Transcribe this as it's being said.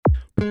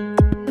I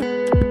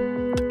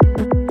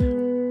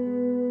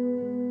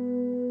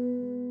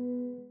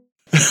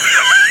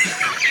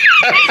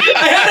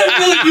had a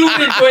feeling you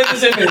would enjoy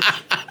this image.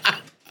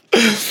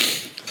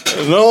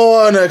 No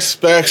one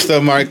expects the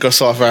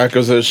Microsoft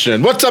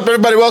acquisition. What's up,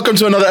 everybody? Welcome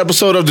to another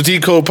episode of the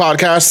Decode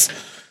Podcast.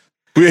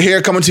 We're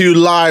here coming to you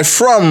live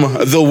from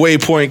the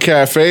Waypoint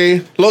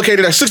Cafe,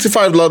 located at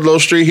 65 Ludlow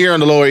Street here on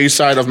the Lower East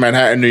Side of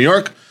Manhattan, New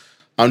York.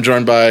 I'm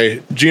joined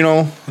by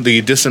Gino,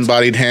 the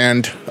disembodied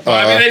hand.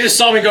 They just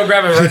saw me go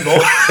grab a Red Bull.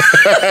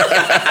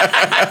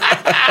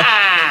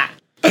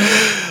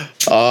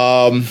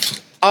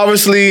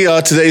 Obviously,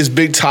 today's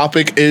big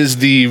topic is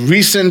the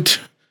recent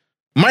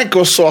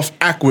Microsoft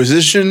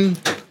acquisition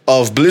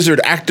of Blizzard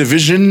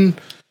Activision.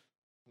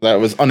 That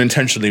was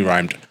unintentionally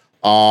rhymed.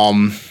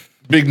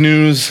 Big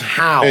news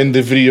in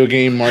the video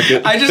game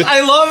market.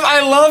 I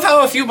love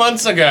how a few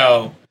months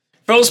ago,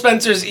 Phil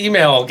Spencer's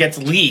email gets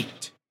leaked.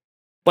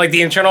 Like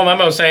the internal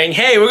memo saying,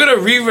 hey, we're going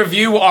to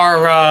re-review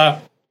our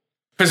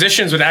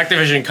positions with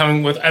Activision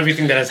coming with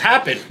everything that has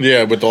happened.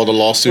 Yeah, with all the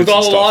lawsuits With all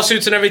and the stuff.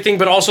 lawsuits and everything,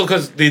 but also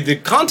because the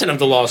content of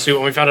the lawsuit,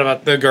 when we found out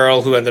about the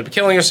girl who ended up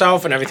killing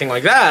herself and everything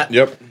like that.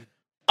 Yep.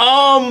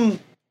 I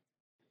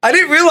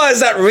didn't realize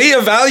that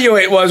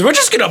reevaluate was, we're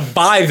just going to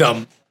buy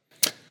them.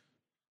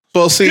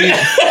 Well, see,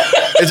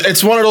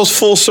 it's one of those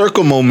full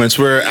circle moments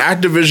where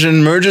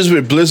Activision merges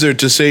with Blizzard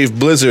to save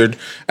Blizzard,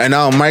 and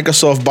now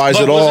Microsoft buys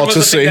it all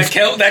to save.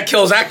 That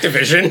kills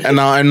Activision. And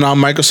now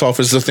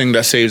Microsoft is the thing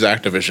that saves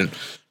Activision.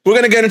 We're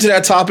gonna get into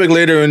that topic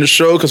later in the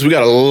show because we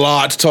got a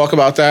lot to talk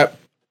about that.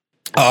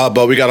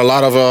 But we got a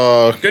lot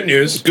of Good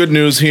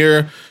news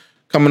here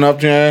coming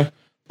up. Yeah.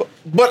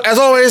 But as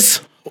always,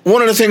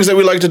 one of the things that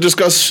we like to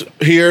discuss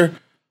here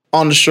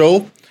on the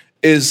show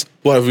is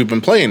what have we been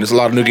playing. There's a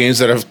lot of new games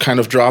that have kind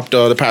of dropped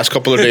the past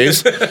couple of days.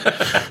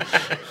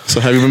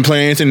 So have you been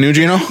playing anything new,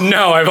 Gino?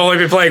 No, I've only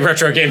been playing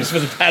retro games for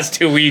the past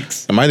 2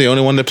 weeks. Am I the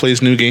only one that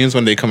plays new games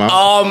when they come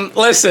out?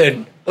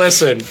 Listen.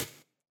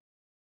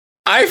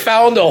 I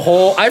found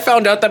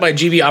out that my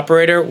GB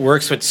operator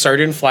works with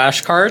certain flash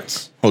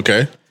cards.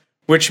 Okay.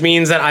 Which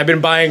means that I've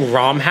been buying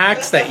ROM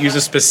hacks that use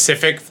a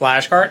specific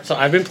flash card. So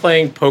I've been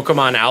playing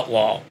Pokemon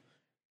Outlaw,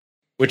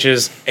 which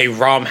is a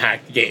ROM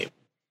hack game.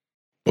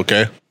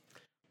 Okay.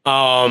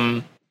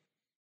 I've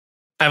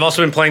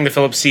also been playing the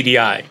Philips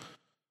CDI.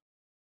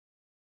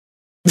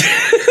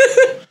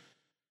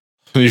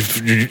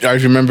 I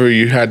remember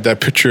you had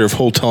that picture of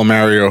Hotel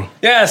Mario.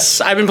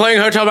 Yes, I've been playing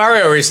Hotel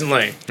Mario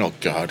recently. Oh,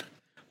 God.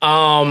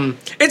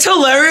 It's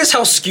hilarious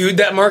how skewed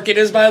that market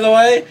is, by the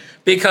way,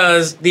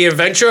 because the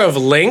Adventure of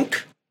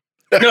Link,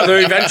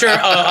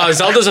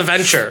 Zelda's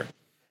Adventure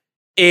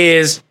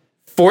is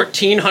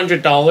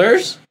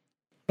 $1,400.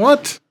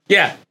 What?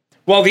 Yeah.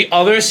 While the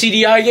other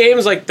CDI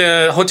games, like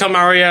the Hotel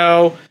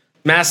Mario,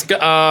 Mask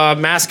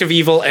of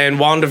Evil, and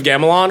Wand of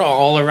Gamelon, are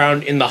all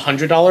around in the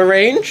 $100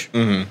 range.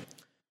 Mm-hmm.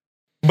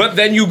 But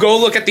then you go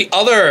look at the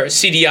other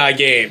CDI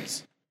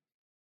games.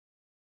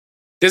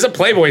 There's a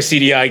Playboy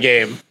CDI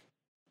game.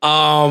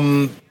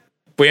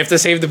 We have to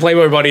save the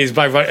Playboy buddies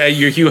by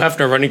Hugh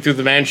Hefner running through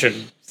the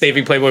mansion,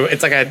 saving Playboy.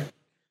 It's like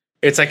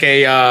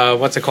a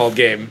what's it called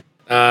game?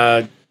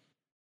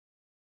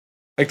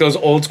 Like those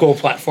old school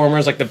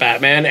platformers, like the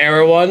Batman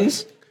era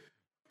ones.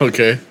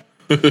 Okay.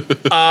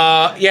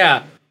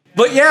 Yeah.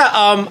 But yeah,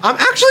 I'm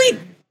actually,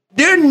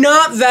 they're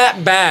not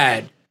that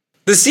bad.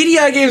 The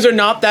CDI games are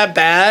not that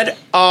bad.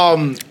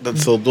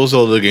 Those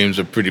older games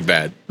are pretty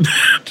bad.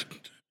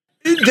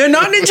 They're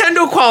not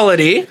Nintendo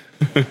quality,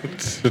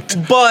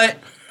 but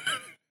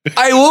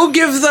I will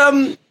give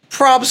them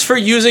props for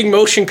using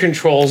motion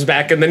controls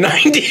back in the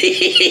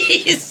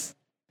 90s.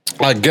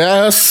 I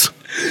guess.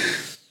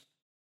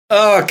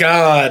 Oh,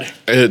 God.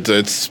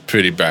 It's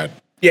pretty bad.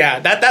 Yeah,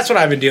 that's what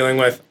I've been dealing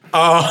with.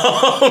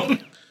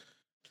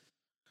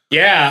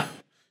 Yeah.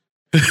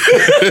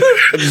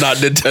 Not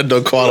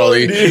Nintendo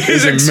quality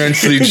is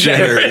immensely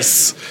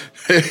generous.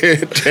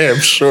 Damn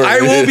sure.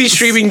 I will be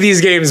streaming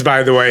these games,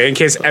 by the way, in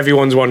case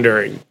everyone's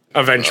wondering,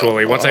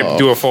 eventually, once I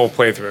do a full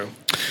playthrough.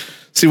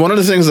 See, one of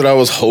the things that I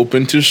was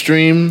hoping to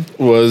stream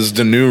was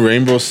the new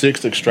Rainbow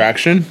Six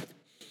Extraction.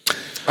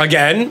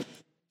 Again,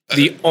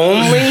 the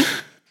only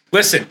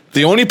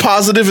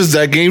positive is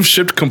that game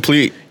shipped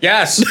complete.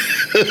 Yes.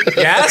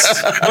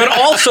 Yes. But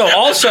also,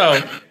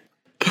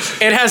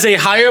 it has a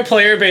higher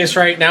player base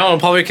right now, and will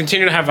probably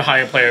continue to have a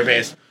higher player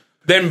base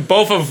than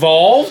both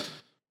Evolve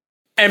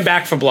and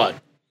Back 4 Blood.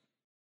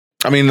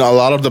 I mean, a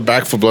lot of the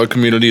Back 4 Blood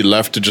community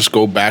left to just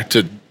go back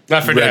to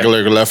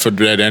regular Left 4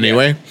 Dead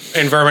anyway.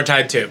 Yeah. And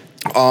Vermintide too.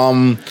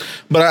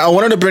 But I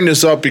wanted to bring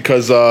this up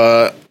because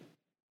the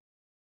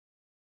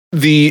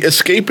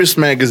Escapist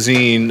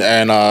magazine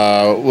and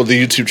the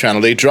YouTube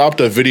channel, they dropped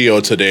a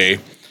video today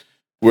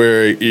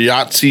where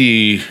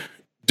Yahtzee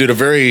did a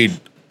very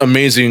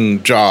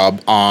amazing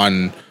job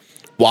on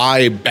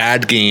why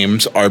bad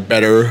games are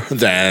better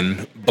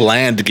than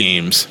bland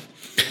games.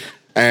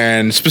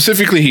 And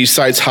specifically, he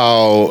cites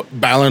how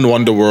Balan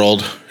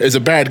Wonderworld is a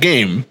bad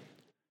game,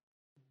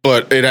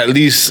 but it at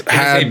least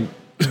had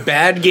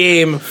bad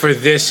game for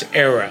this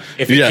era.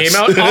 If it Yes.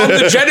 came out on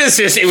the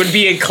Genesis, it would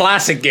be a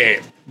classic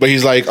game. But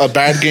he's like, a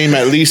bad game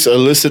at least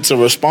elicits a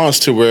response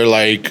to where,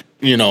 like,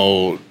 you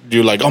know,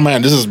 you're like, oh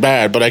man, this is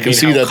bad. But I can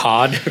see that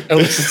COD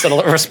elicits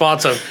a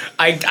response of,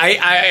 I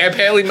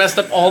apparently messed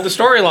up all the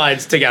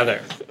storylines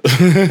together.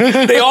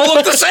 They all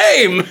look the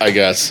same. I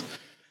guess.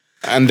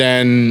 And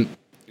then,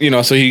 you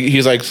know, so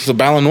he's like, so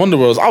Balan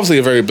Wonderworld is obviously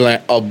a very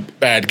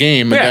bad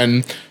game. Yeah.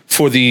 And then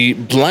for the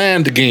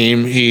bland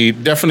game, he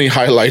definitely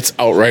highlights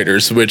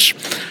Outriders, which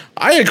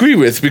I agree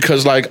with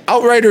because, like,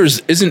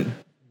 Outriders isn't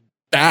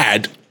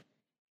bad.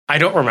 I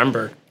don't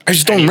remember. I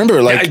just don't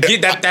remember. Like,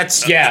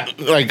 that's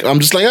like, I'm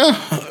just like,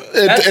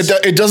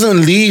 it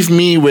doesn't leave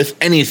me with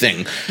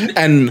anything.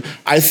 And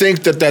I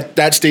think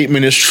that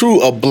statement is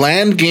true. A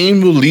bland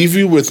game will leave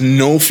you with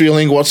no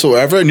feeling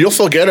whatsoever, and you'll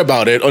forget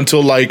about it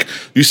until, like,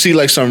 you see,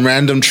 like, some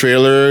random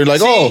trailer,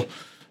 like, oh,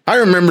 I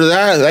remember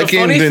that. That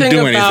game didn't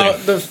do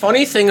anything. The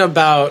funny thing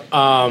about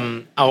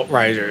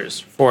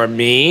Outriders for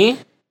me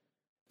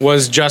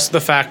was just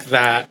the fact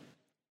that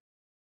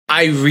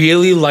I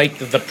really liked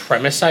the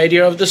premise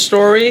idea of the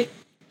story.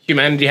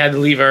 Humanity had to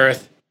leave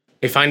Earth.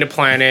 They find a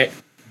planet.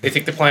 They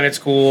think the planet's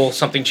cool.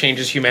 Something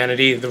changes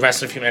humanity. The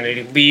rest of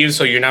humanity leaves.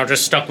 So you're now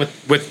just stuck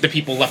with the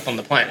people left on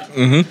the planet.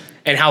 Mm-hmm.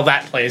 And how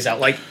that plays out.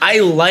 Like, I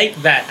like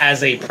that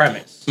as a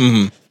premise.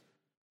 Mm-hmm.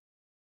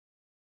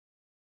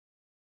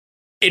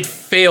 It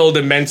failed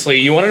immensely.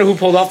 You want to know who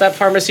pulled off that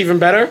premise even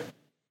better?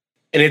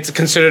 And it's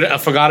considered a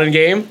forgotten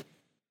game?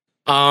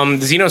 The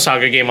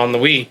Xenosaga game on the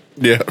Wii.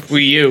 Yeah.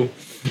 Wii U.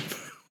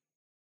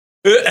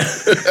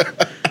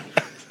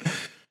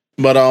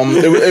 But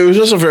it was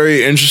just a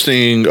very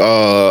interesting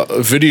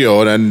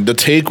video, and the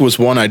take was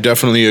one I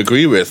definitely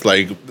agree with.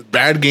 Like,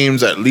 bad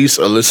games at least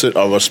elicit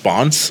a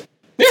response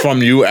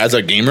from you as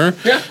a gamer,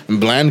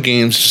 and bland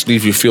games just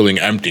leave you feeling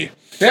empty.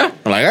 Yeah,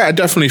 like I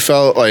definitely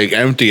felt like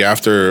empty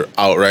after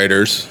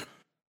Outriders.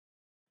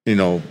 You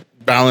know,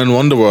 Balan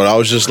Wonderworld. I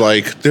was just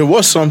like, there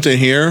was something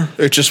here.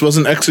 It just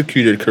wasn't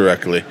executed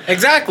correctly.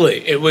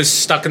 Exactly, it was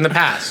stuck in the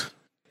past.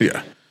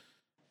 Yeah.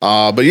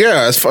 But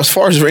yeah, as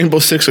far as Rainbow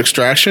Six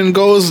Extraction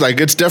goes, like,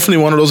 it's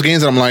definitely one of those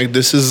games that I'm like,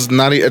 this is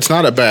not, it's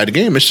not a bad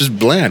game. It's just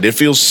bland. It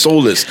feels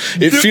soulless.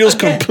 It feels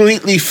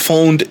completely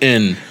phoned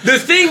in. The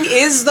thing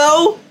is,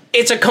 though,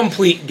 it's a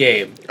complete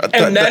game.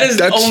 And that's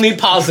the only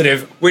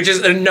positive, which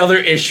is another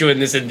issue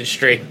in this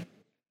industry.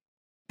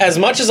 As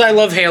much as I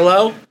love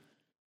Halo,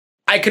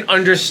 I can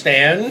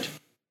understand,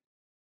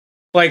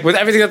 like, with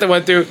everything that they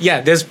went through,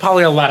 yeah, there's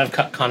probably a lot of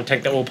cut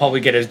content that we'll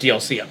probably get as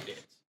DLC updates.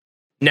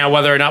 Now,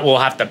 whether or not we'll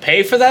have to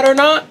pay for that or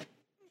not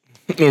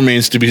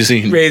remains to be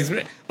seen.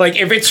 Like,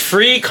 if it's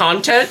free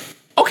content,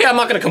 okay, I'm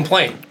not going to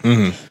complain.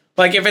 Mm-hmm.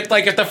 Like,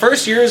 if the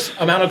first year's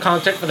amount of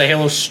content for the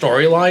Halo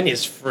storyline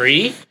is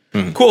free,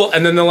 cool.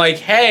 And then they're like,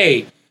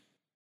 hey,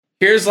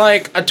 here's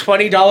like a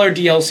 $20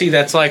 DLC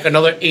that's like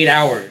another 8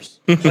 hours.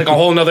 Like a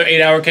whole another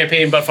 8-hour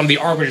campaign, but from the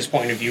Arbiter's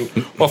point of view,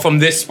 or from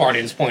this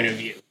Spartan's point of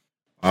view.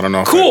 I don't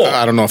know. Cool.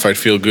 I don't know if I'd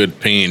feel good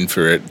paying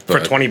for it. For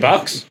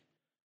 $20?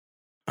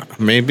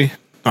 Maybe.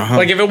 Uh-huh.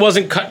 Like, if it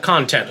wasn't cut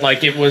content,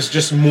 like it was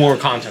just more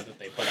content that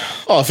they put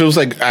out. Oh, if it was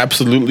like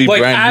absolutely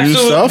brand new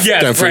stuff,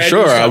 then for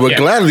sure I would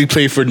gladly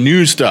pay for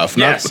new stuff.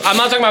 Yes, I'm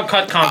not talking about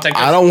cut content.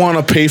 I don't want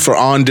to pay for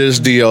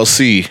on-disc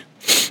DLC.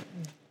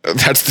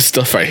 That's the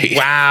stuff I hate.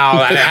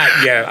 Wow.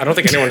 I don't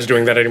think anyone's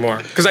doing that anymore.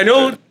 Because I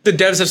know the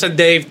devs have said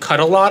they've cut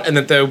a lot and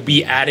that they'll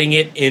be adding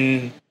it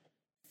in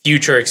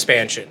future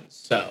expansions.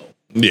 So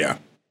yeah,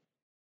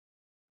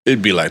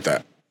 it'd be like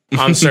that.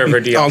 On server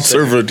DLC. On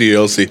server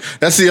DLC.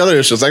 That's the other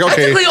issue. It's like,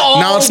 okay,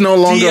 now it's no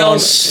longer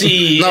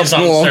DLC now it's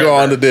no longer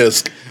on the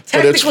disc,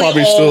 but it's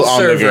probably still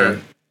on the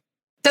game.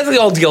 Technically,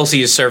 all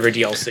DLC is server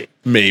DLC.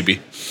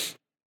 Maybe.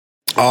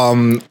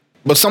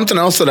 But something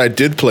else that I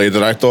did play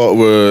that I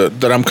thought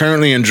that I'm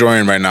currently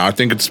enjoying right now. I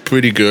think it's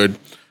pretty good.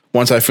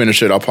 Once I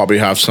finish it, I'll probably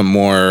have some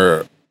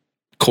more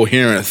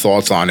coherent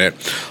thoughts on it.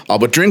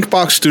 But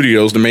Drinkbox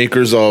Studios, the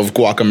makers of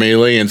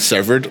Guacamelee and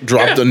Severed,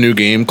 dropped a new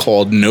game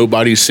called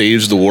Nobody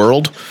Saves the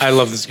World. I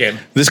love this game.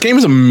 This game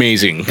is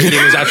amazing. This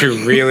game is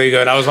actually really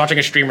good. I was watching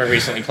a streamer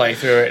recently play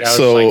through it.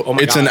 So like, oh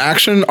my God. An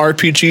action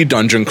RPG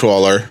dungeon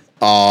crawler,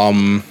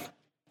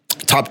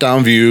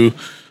 top-down view.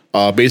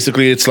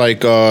 Basically, it's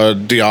like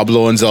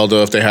Diablo and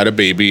Zelda if they had a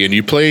baby, and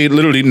you play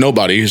literally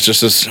nobody. It's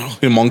just this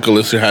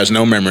homunculus who has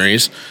no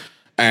memories,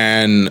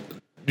 and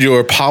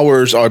your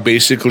powers are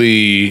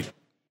basically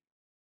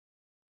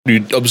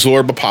you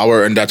absorb a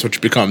power, and that's what you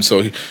become.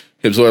 So he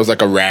absorbs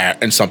like a rat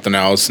and something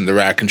else, and the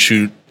rat can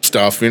shoot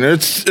stuff. You know,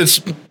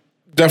 it's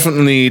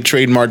definitely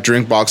trademark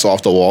Drinkbox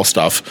off the wall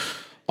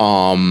stuff.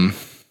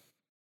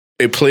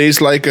 It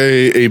plays like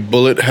a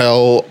bullet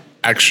hell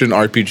action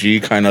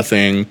RPG kind of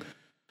thing.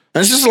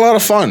 And it's just a lot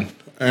of fun.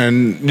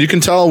 And you can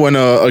tell when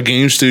a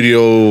game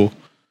studio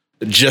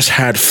just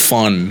had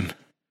fun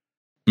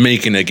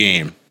making a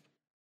game.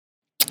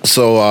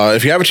 So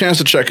if you have a chance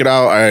to check it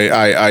out,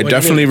 I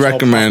definitely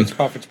recommend.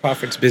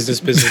 Profits, business.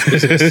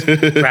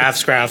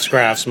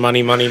 Graphs,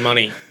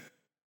 money.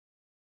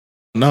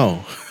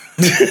 No.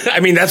 I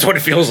mean, that's what it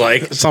feels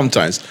like.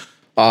 Sometimes.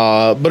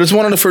 But it's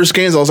one of the first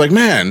games I was like,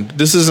 man,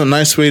 this is a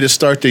nice way to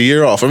start the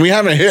year off. And we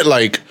haven't hit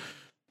like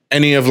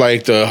any of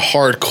like the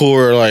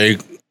hardcore like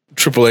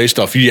AAA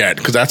stuff yet,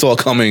 because that's all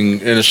coming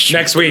in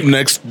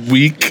next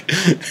week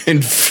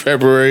in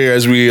February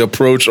as we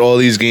approach all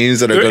these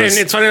games that are going to... And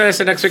it's funny that I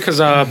said next week because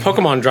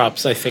Pokemon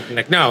drops, I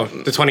think. No,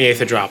 the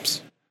 28th it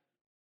drops.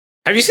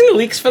 Have you seen the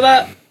leaks for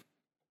that?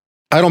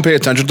 I don't pay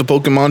attention to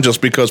Pokemon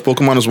just because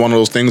Pokemon is one of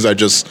those things I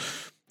just...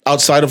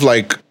 Outside of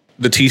like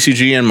the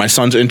TCG and my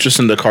son's interest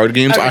in the card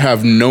games, I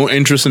have no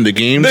interest in the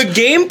games. The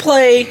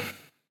gameplay,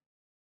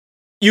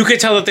 you could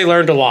tell that they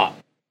learned a lot,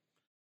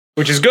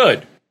 which is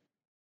good.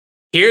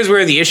 Here's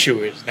where the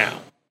issue is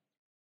now.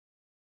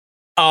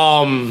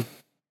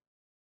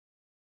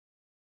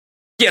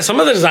 Yeah, some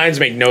of the designs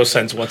make no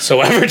sense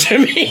whatsoever to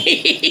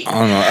me. I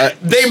don't know.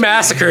 They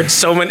massacred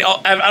so many.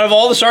 Out of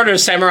all the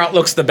starters, Samurott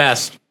looks the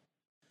best.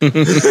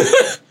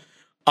 Typhlosion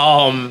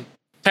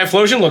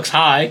looks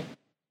high.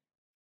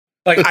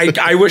 Like,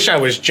 I wish I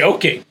was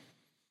joking.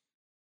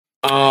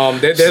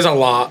 There's a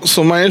lot.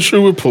 So my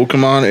issue with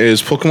Pokemon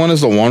is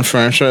the one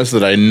franchise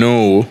that I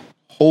know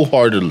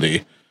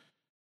wholeheartedly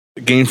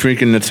Game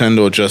Freak and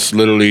Nintendo just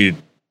literally...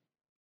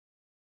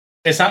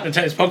 It's not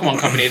Nintendo, it's Pokemon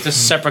Company. It's a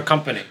separate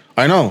company.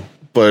 I know,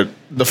 but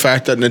the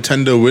fact that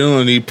Nintendo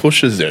willingly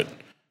pushes it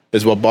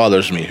is what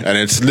bothers me. And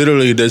it's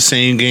literally the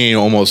same game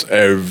almost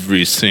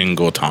every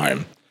single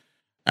time.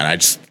 And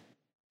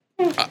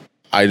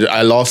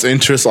I lost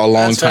interest a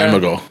long time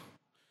ago.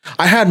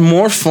 I had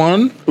more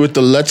fun with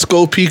the Let's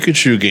Go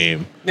Pikachu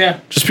game. Yeah.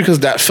 Just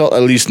because that felt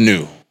at least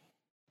new.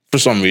 For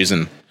some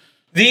reason.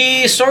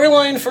 The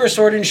storyline for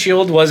Sword and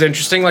Shield was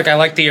interesting. Like, I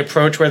like the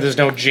approach where there's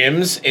no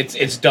gyms. It's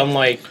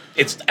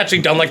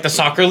actually done like the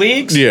soccer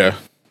leagues. Yeah.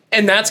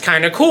 And that's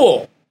kind of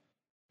cool.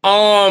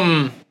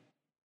 But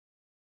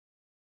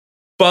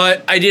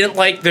I didn't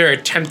like their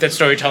attempt at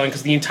storytelling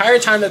because the entire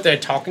time that they're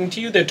talking to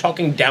you, they're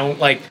talking down,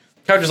 like,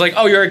 characters like,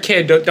 oh, you're a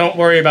kid, don't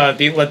worry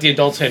about it, let the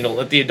adults handle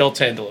it.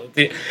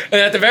 And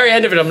at the very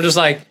end of it, I'm just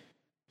like,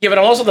 yeah, but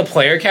I'm also the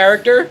player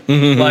character.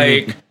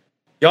 Like,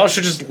 y'all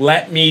should just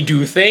let me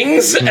do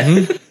things.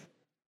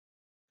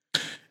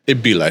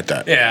 It'd be like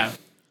that. Yeah.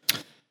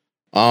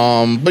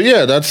 But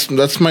yeah,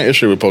 that's my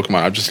issue with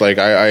Pokemon. I'm just like,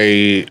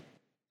 I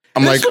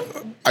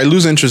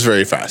lose interest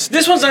very fast.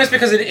 This one's nice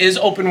because it is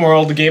open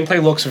world. The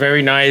gameplay looks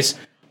very nice.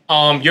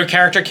 Your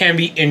character can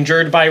be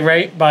injured by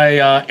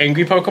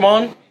angry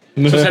Pokemon.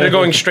 So instead of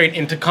going straight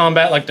into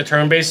combat like the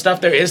turn-based stuff,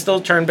 there is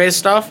still turn-based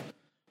stuff.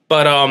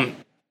 But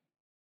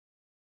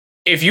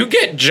if you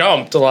get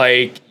jumped,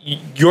 like,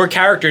 your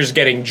character's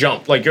getting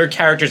jumped. Like, your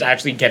character's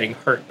actually getting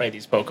hurt by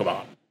these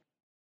Pokemon.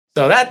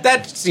 So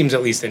that seems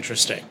at least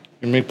interesting.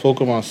 You make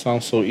Pokemon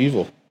sound so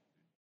evil.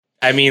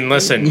 I mean,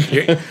 listen,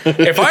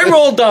 if I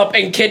rolled up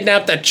and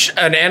kidnapped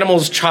an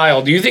animal's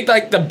child, do you think,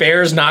 like, the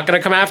bear's not going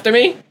to come after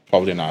me?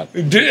 Probably not.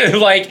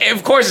 Like,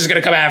 of course it's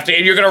going to come after you,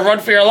 and you're going to run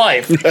for your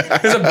life.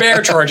 There's a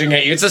bear charging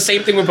at you. It's the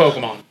same thing with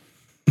Pokemon.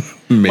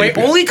 Maybe.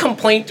 My only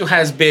complaint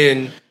has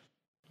been,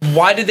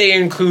 why did they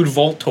include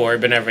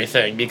Voltorb and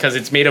everything? Because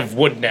it's made of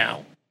wood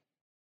now.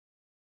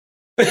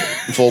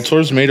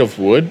 Voltorb's made of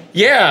wood?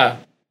 Yeah.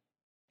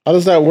 How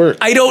does that work?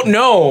 I don't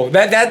know.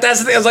 That's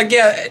the thing. I was like,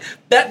 yeah,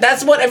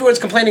 that's what everyone's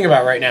complaining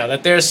about right now.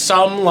 That there's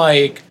some,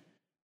 like...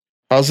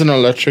 How's an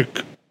electric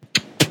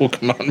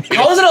Pokemon?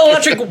 How is an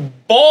electric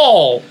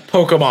ball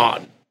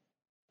Pokemon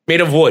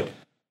made of wood?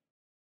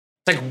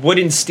 It's like wood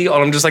and steel.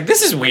 And I'm just like,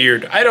 this is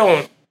weird. I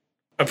don't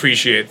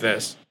appreciate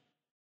this.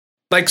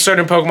 Like,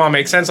 certain Pokemon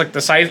make sense. Like the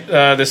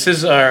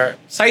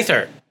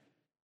Scyther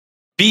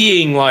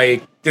being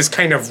like this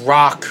kind of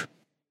rock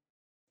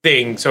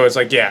thing. So it's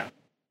like, yeah.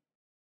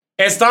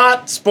 It's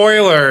not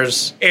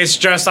spoilers. It's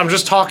just, I'm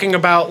just talking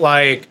about,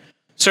 like,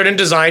 certain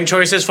design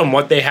choices from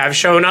what they have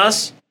shown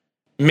us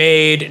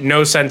made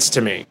no sense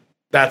to me.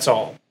 That's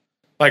all.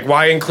 Like,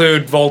 why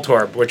include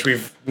Voltorb, which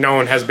we've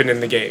known has been in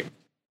the game?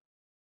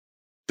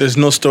 There's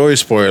no story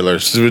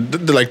spoilers.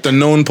 Like, the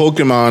known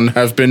Pokemon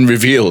have been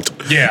revealed.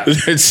 Yeah.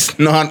 It's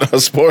not a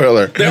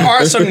spoiler. There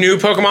are some new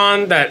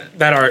Pokemon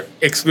that are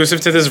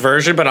exclusive to this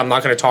version, but I'm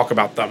not going to talk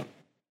about them.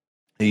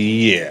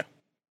 Yeah.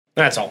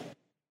 That's all.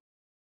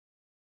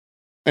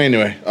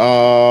 Anyway,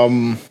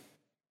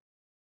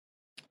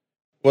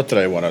 what did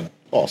I want to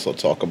also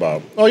talk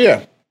about? Oh,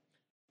 yeah.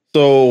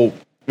 So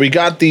we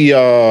got the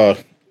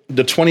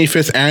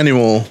 25th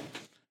annual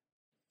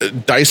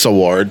DICE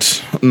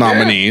Awards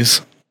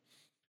nominees.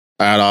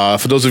 Yeah. And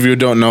for those of you who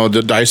don't know,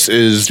 the DICE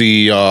is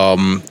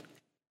the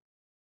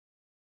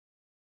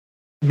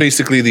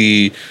basically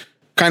the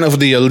kind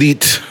of the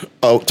elite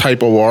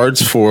type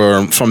awards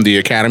from the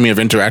Academy of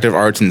Interactive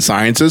Arts and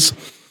Sciences.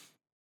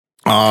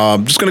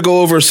 Just going to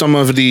go over some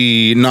of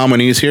the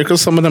nominees here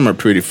because some of them are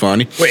pretty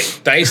funny. Wait,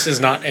 DICE is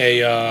not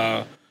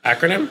a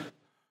acronym?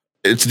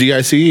 It's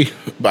DICE,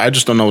 but I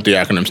just don't know what the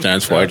acronym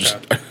stands for. Okay.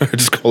 I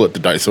just call it the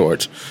DICE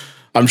Awards.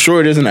 I'm sure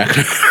it is an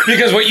acronym.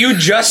 Because what you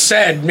just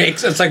said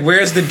makes it's like,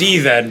 where's the D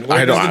then?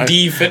 Where does the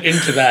D fit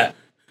into that?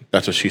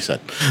 That's what she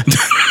said.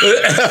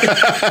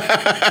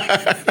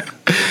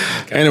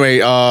 Anyway,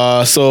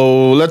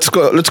 so let's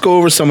go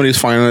over some of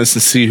these finalists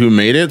and see who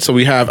made it. So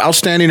we have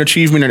Outstanding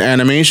Achievement in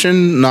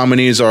Animation.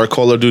 Nominees are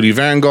Call of Duty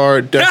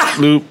Vanguard,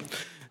 Deathloop,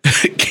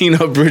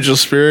 Kino Bridge of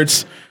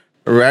Spirits,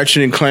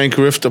 Ratchet and Clank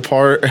Rift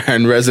Apart,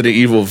 and Resident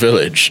Evil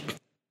Village.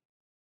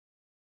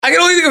 I can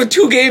only think of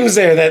 2 games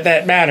there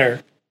that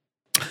matter.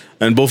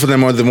 And both of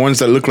them are the ones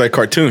that look like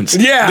cartoons.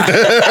 Yeah.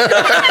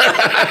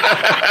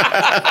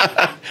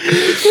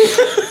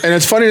 And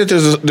it's funny that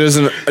there's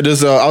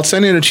an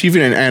outstanding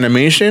achievement in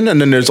animation,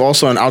 and then there's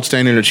also an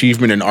outstanding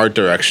achievement in art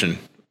direction.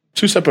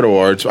 2 separate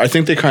awards. I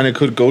think they kind of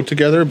could go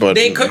together, but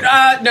they could.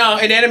 No,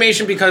 in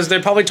animation, because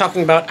they're probably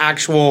talking about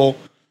actual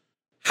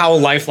how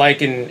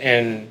lifelike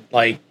and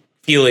like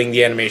feeling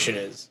the animation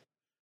is.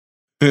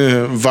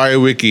 Via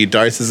Wiki,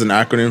 DICE is an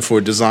acronym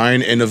for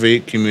Design,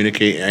 Innovate,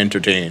 Communicate,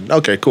 Entertain.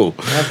 Okay, cool.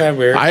 Okay,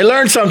 weird. I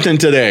learned something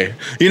today.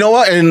 You know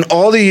what? In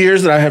all the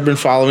years that I have been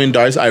following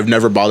DICE, I've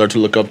never bothered to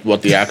look up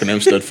what the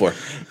acronym stood for.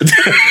 For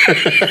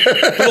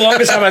the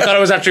longest time, I thought it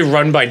was actually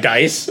run by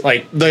DICE,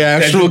 like the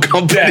actual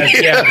company.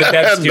 The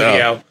dev studio.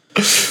 No.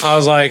 I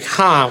was like,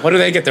 what do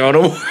they get their own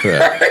award?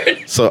 Yeah.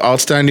 So,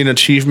 outstanding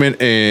achievement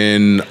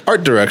in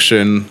art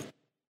direction.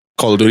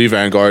 Call of Duty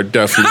Vanguard,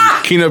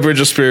 Deathloop, Kino Bridge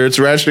of Spirits,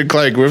 Ratchet and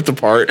Clank Rift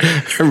Apart,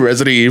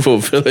 Resident Evil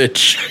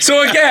Village.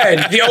 So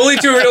again, the only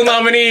 2 real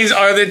nominees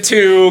are the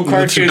 2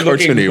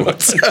 cartoon-looking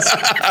ones.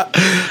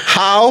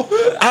 How?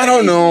 I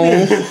don't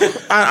know.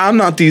 I'm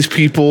not these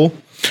people.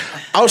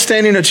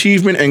 Outstanding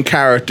achievement and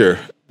character.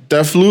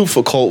 Deathloop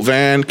for Colt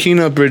Van,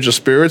 Kino Bridge of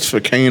Spirits for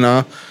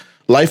Kana,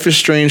 Life is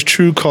Strange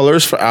True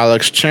Colors for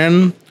Alex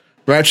Chen,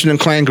 Ratchet and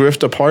Clank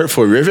Rift Apart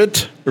for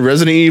Rivet,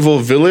 Resident Evil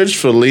Village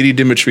for Lady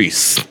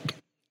Dimitris.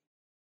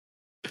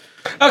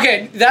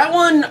 Okay, that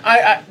one,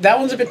 that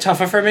one's a bit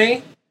tougher for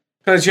me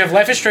because you have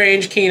Life is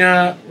Strange,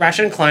 Kena,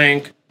 Ratchet and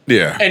Clank,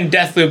 and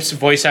Deathloop's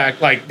voice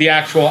act, like the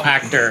actual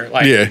actor.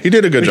 Like, yeah, he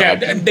did a good job.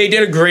 They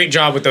did a great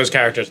job with those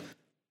characters.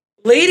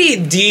 Lady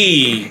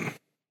D,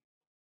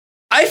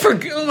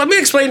 let me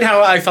explain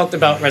how I felt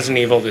about Resident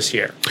Evil this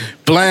year.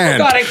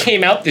 Bland. I forgot it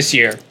came out this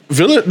year.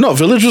 Village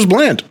was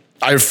bland.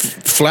 I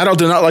flat out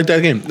did not like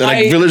that game.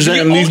 Village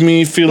didn't leave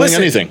me feeling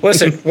anything.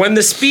 Listen, when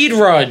the speed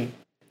run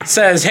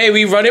says, "Hey,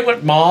 we run it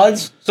with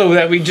mods so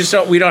that we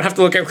don't have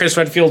to look at Chris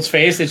Redfield's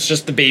face. It's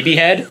just the baby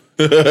head."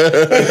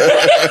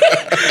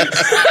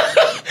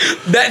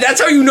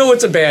 That's how you know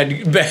it's a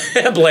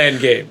bland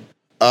game.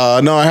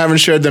 No, I haven't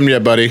shared them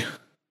yet, buddy.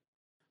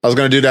 I was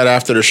gonna do that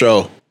after the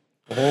show.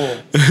 Oh.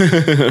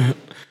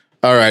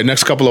 All right,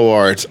 next couple of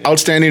awards.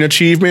 Outstanding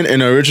achievement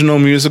in original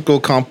musical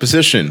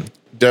composition.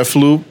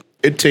 Deathloop,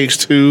 It Takes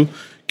Two,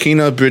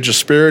 Kena Bridge of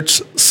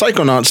Spirits,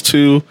 Psychonauts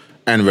 2,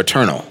 and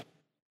Returnal.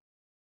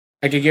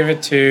 I could give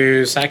it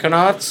to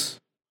Psychonauts,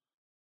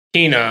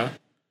 Kena.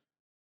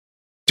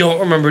 Don't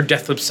remember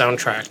Deathloop's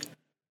soundtrack,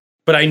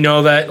 but I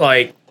know that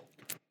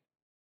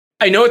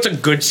I know it's a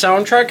good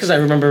soundtrack because I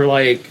remember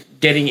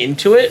getting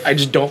into it. I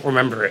just don't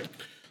remember it.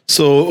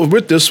 So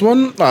with this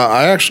one,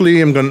 I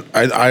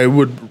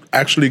would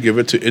actually give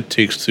it to It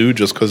Takes Two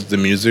just because the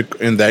music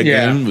in that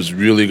game was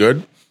really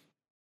good.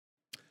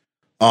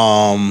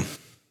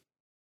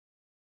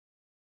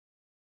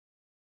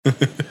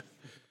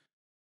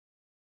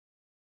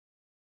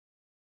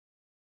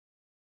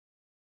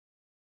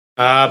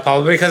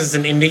 Probably because it's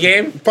an indie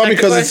game. Probably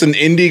because it's an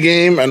indie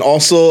game, and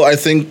also I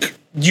think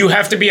you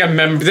have to be a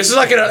member. This is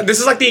like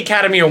the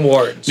Academy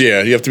Awards.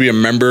 Yeah, you have to be a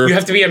member. You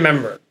have to be a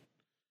member.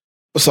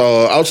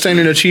 So,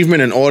 outstanding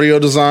achievement in audio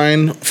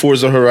design: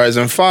 Forza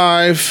Horizon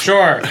 5,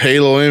 sure,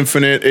 Halo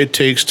Infinite, It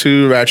Takes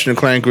Two, Ratchet and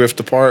Clank Rift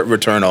Apart,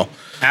 Returnal.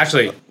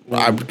 Actually,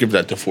 I would give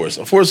that to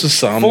Forza.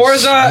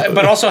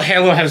 But also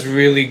Halo has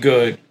really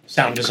good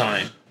sound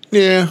design.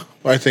 Yeah,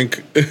 I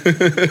think.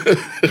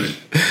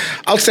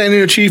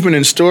 Outstanding achievement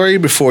in story: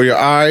 Before Your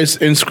Eyes,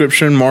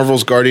 Inscription,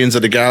 Marvel's Guardians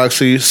of the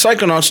Galaxy,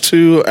 Psychonauts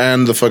 2,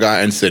 and The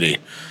Forgotten City.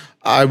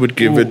 I would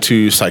give it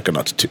to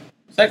Psychonauts 2.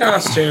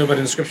 Psychonauts 2, but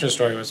Inscription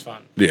story was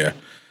fun. Yeah.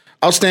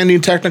 Outstanding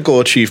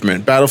technical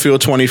achievement: Battlefield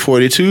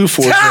 2042,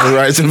 Forza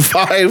Horizon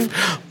 5,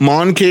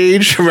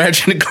 Moncage,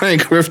 Ratchet and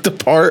Clank Rift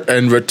Apart,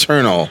 and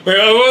Returnal. Wait,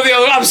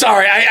 I'm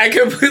sorry, I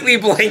completely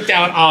blanked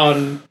out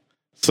on...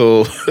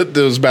 So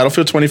there was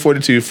Battlefield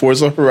 2042,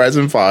 Forza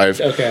Horizon 5,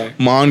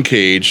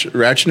 Moncage,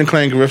 Ratchet and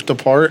Clank Rift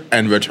Apart,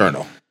 and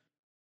Returnal.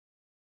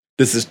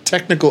 This is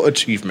technical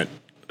achievement.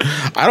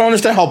 I don't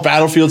understand how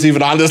Battlefield's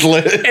even on this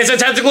list. It's a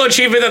technical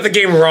achievement that the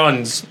game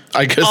runs.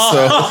 I guess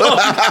so.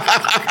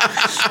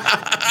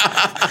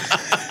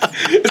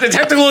 It's a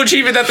technical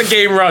achievement that the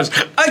game runs.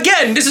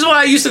 Again, this is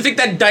why I used to think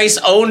that DICE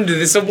owned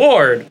this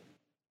award.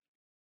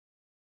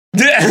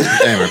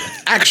 Damn it.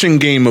 Action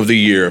game of the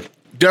year: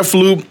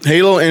 Deathloop,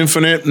 Halo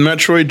Infinite,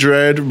 Metroid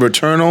Dread,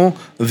 Returnal,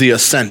 The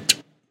Ascent.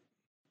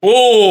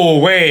 Oh,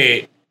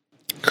 wait.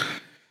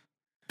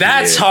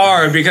 That's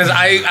hard because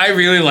I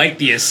really like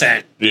The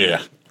Ascent.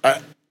 Yeah.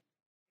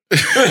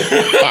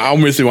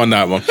 I'm with you on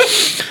that one.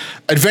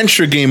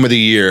 Adventure game of the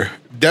year: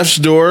 Death's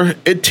Door,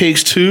 It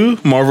Takes Two,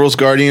 Marvel's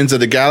Guardians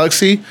of the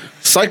Galaxy,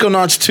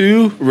 Psychonauts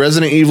 2,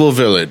 Resident Evil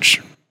Village.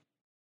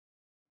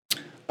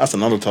 That's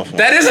another tough one.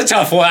 That is a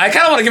tough one. I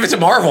kind of want to give it to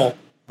Marvel.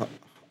 Yeah.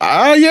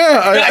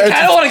 I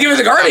kind of want to give it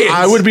to Guardians.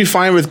 I would be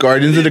fine with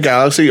Guardians of the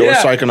Galaxy or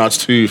Psychonauts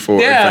 2 for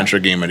Adventure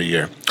Game of the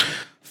Year.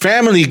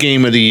 Family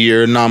Game of the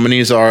Year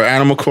nominees are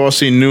Animal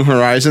Crossing New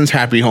Horizons,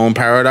 Happy Home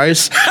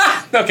Paradise,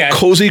 Okay.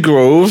 Cozy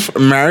Grove,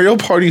 Mario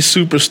Party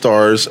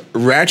Superstars,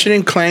 Ratchet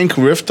and Clank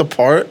Rift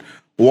Apart,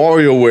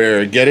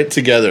 WarioWare Get It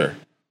Together.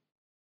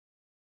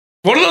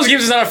 One of those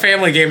games is not a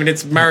family game, and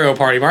it's Mario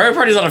Party. Mario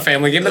Party is not a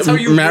family game. That's how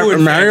you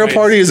ruin Mario families.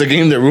 Party is a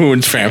game that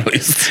ruins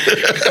families.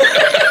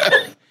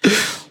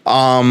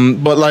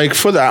 But like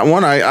for that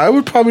one, I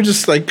would probably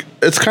just like,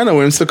 it's kind of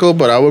whimsical,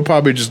 but I would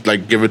probably just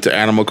like give it to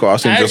Animal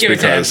Crossing just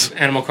because. It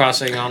to Animal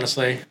Crossing,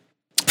 honestly.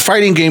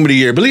 Fighting Game of the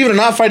Year. Believe it or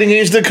not, fighting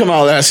games did come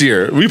out last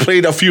year. We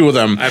played a few of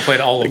them. I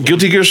played all of them.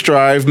 Guilty Gear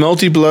Strive,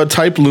 Melty Blood,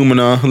 Type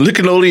Lumina,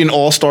 Nickelodeon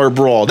All-Star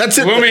Brawl. That's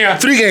it. Lumia.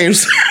 3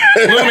 games.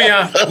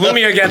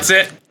 Lumia gets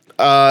it.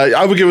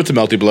 I would give it to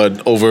Melty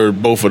Blood over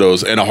both of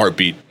those in a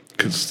heartbeat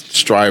because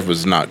Strive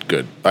was not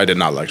good. I did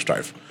not like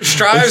Strive.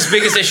 Strive's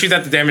biggest issue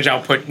that the damage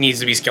output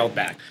needs to be scaled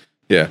back.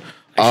 Yeah.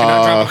 I should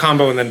not drop a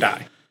combo and then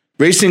die.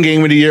 Racing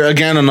Game of the Year,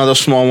 again, another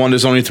small one.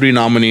 There's only 3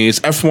 nominees.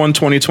 F1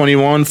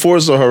 2021,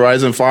 Forza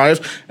Horizon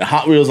 5, and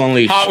Hot Wheels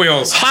Unleashed. Hot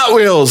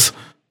Wheels.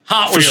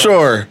 For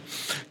sure.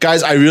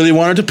 Guys, I really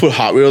wanted to put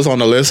Hot Wheels on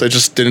the list. It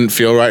just didn't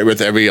feel right with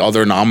every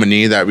other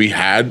nominee that we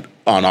had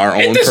on our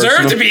own. It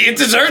deserved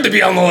to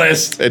be on the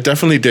list. It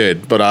definitely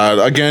did. But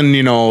again,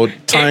 you know,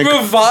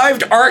 it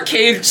revived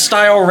arcade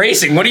style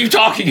racing. What are you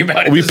talking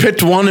about? We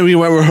picked one and we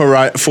went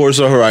with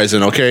Forza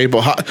Horizon, okay?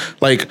 But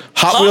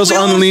Hot Wheels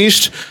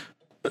Unleashed,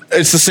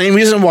 it's the same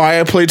reason why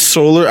I played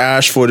Solar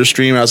Ash for the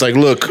stream. I was like,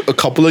 look, a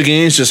couple of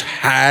games just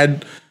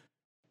had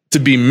to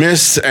be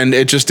missed, and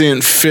it just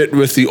didn't fit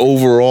with the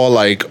overall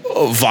like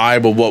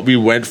vibe of what we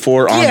went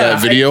for on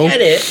that video. I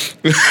get it.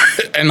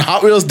 And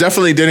Hot Wheels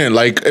definitely didn't.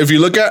 Like, if you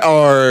look at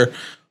our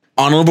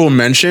honorable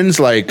mentions,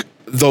 like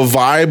the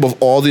vibe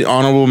of all the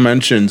honorable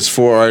mentions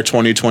for our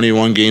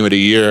 2021 Game of the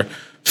Year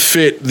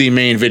fit the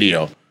main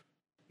video.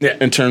 Yeah.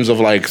 In terms of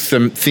like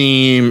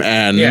theme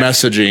and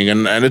messaging,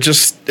 and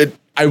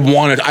I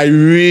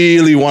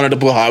really wanted to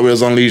put Hot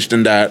Wheels Unleashed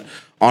in that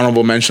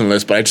honorable mention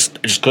list, but I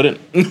just couldn't.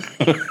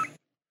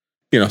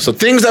 You know, so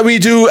things that we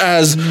do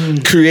as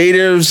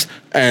creatives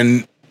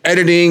and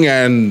editing,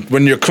 and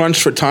when you're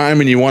crunched for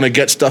time and you want to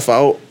get stuff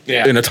out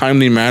in a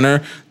timely manner,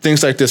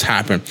 things like this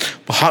happen.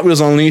 But Hot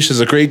Wheels Unleashed is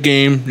a great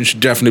game. You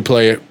should definitely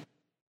play it.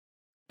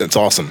 It's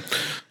awesome.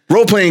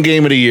 Role-playing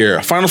Game of the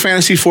Year. Final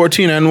Fantasy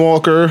XIV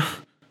Endwalker,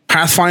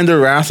 Pathfinder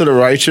Wrath of the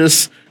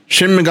Righteous,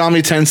 Shin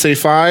Megami Tensei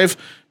 5,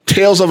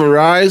 Tales of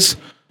Arise,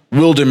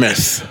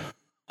 Wildermyth.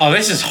 Oh,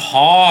 this is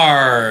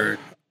hard.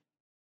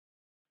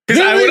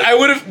 Because Really? I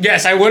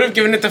would have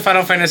given it to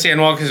Final Fantasy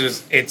Endwalker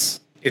because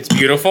it's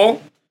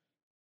beautiful.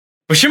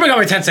 But Shin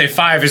Megami Tensei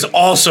 5 is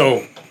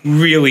also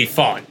really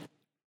fun.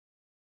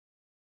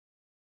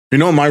 You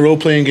know what my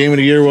role-playing game of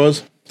the year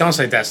was? Don't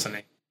say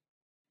Destiny.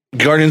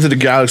 Guardians of the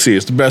Galaxy.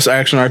 It's the best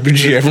action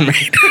RPG ever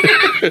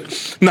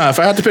made. Nah, if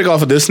I had to pick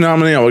off of this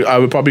nominee, I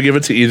would probably give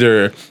it to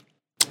either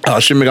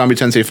Shin Megami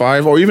Tensei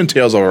 5 or even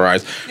Tales of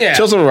Arise. Yeah.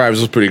 Tales of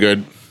Arise was pretty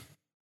good.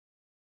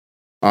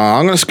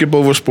 I'm going to skip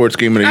over Sports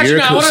Game of the Year.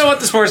 No, I want to know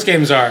what the sports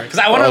games are. Because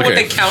I want to know what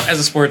they count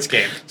as a sports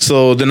game.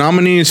 So the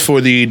nominees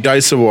for the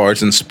DICE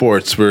Awards in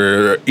sports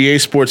were EA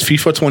Sports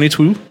FIFA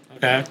 22.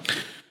 Okay.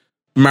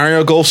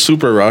 Mario Golf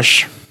Super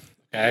Rush.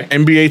 Okay.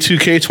 NBA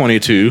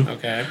 2K22.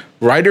 Okay.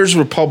 Riders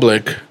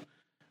Republic.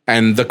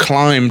 And The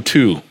Climb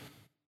 2.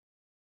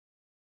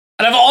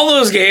 Out of all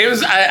those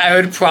games, I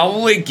would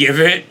probably give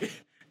it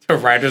to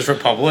Riders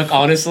Republic,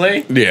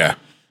 honestly. Yeah.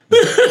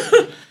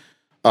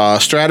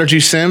 Strategy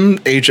Sim,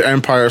 Age of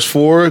Empires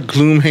 4,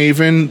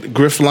 Gloomhaven,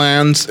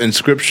 Grifflands,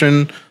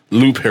 Inscription,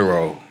 Loop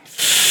Hero.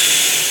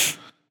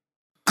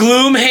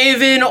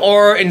 Gloomhaven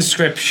or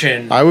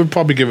Inscription? I would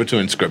probably give it to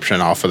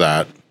Inscription off of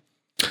that.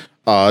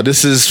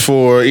 This is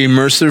for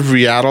immersive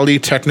reality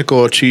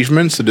technical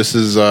achievements. So this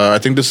is, I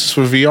think this is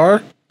for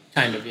VR.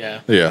 Kind of,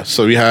 yeah. Yeah.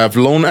 So we have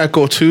Lone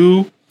Echo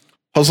 2,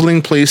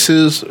 Puzzling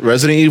Places,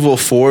 Resident Evil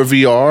 4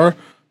 VR,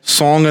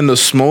 Song in the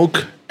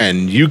Smoke,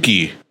 and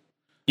Yuki.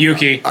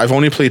 I've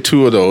only played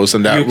 2 of those,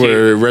 and that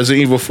were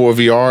Resident Evil 4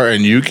 VR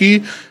and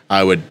Yuki.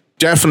 I would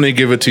definitely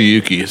give it to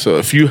Yuki. So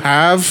if you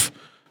have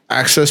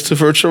access to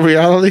virtual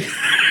reality,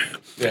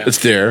 it's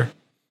there.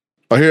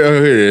 Oh, here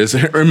it is.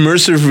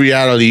 Immersive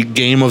Reality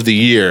Game of the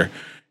Year.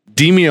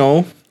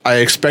 Demio, I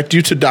Expect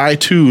You to Die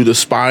 2, The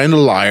Spy and the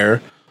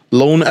Liar,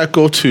 Lone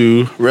Echo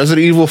 2,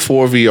 Resident Evil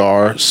 4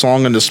 VR,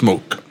 Song in the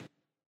Smoke.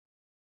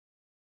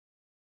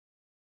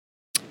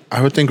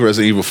 I would think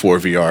Resident Evil 4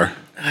 VR.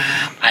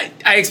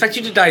 I Expect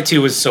You to Die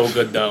 2 was so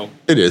good, though.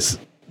 It is.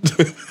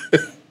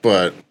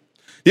 But,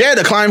 yeah,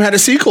 The Climb had a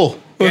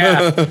sequel. Yeah.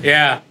 I don't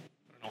know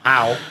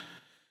how.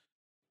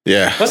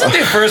 Yeah. Wasn't the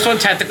first one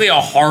technically a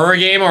horror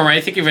game, or am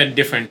I thinking of a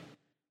different?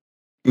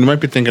 You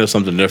might be thinking of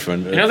something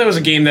different. I know there was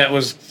a game that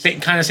was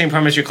kind of same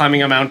premise. You're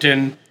climbing a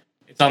mountain.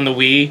 It's on the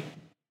Wii.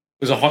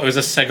 It was a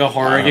Sega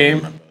horror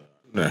game.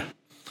 Yeah.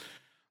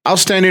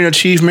 Outstanding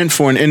achievement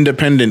for an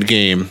independent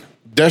game.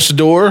 Death's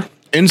Door,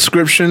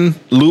 Inscription,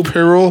 Loop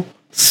Hero,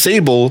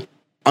 Sable,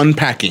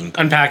 Unpacking.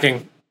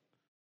 Unpacking.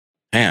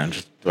 Man,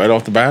 just right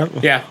off the bat?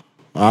 Yeah.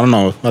 I don't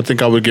know. I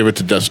think I would give it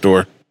to Death's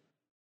Door.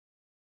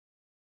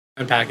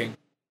 Unpacking.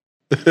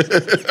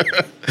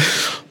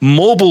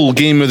 Mobile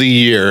Game of the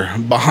Year.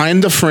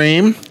 Behind the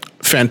Frame,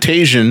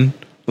 Fantasian,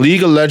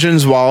 League of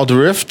Legends Wild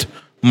Rift,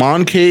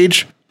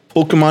 Moncage,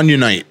 Pokemon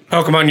Unite.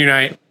 Pokemon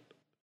Unite.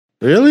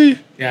 Really?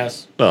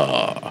 Yes.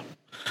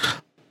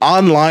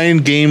 Online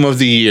Game of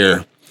the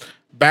Year.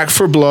 Back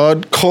for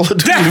Blood, Call of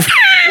Duty.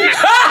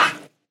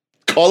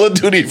 Call of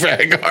Duty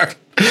Vanguard.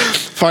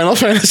 Final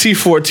Fantasy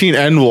 14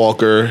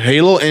 Endwalker,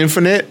 Halo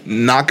Infinite,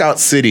 Knockout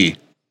City.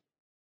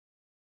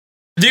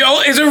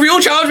 Is a real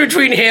challenge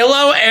between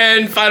Halo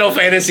and Final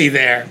Fantasy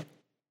there.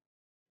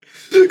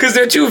 Because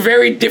they're two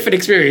very different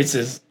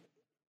experiences.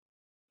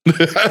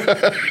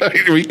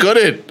 We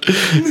couldn't.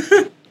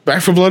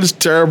 Back for Blood is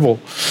terrible.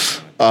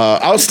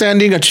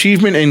 Outstanding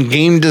achievement in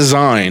game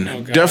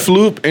design.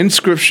 Deathloop,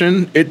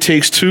 Inscription, It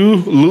Takes Two,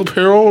 Loop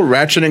Hero,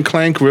 Ratchet and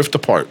Clank, Rift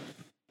Apart.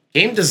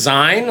 Game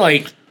design?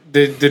 Like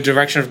the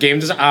direction of game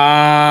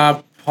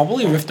design?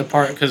 Probably Rift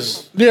Apart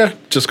because... Yeah,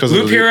 just because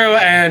Loop Hero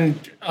and...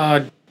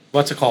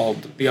 what's it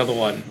called? The other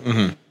one.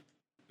 Mm-hmm.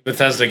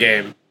 Bethesda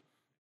game.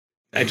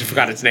 I just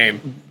forgot its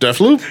name.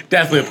 Deathloop?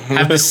 Deathloop.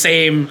 Have the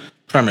same...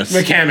 premise.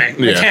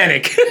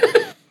 Mechanic.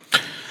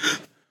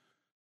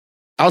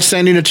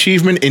 Outstanding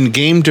achievement in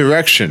game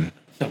direction.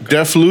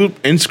 Deathloop,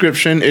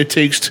 Inscription, It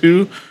Takes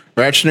Two,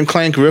 Ratchet and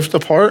Clank, Rift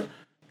Apart,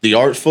 The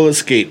Artful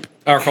Escape.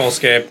 Artful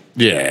Escape.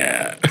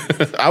 Yeah.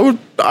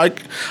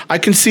 I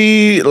can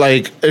see,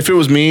 like, if it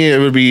was me, it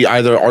would be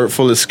either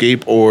Artful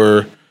Escape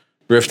or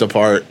Rift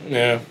Apart.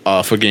 Yeah.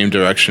 For game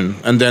direction.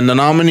 And then the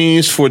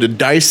nominees for the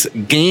DICE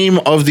Game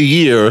of the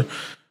Year,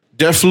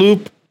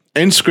 Deathloop,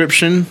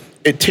 Inscription,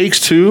 It Takes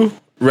Two,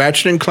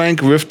 Ratchet and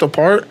Clank, Rift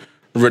Apart,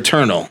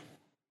 Returnal.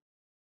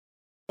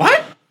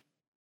 What?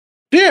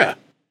 Yeah.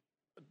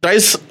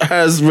 DICE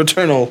has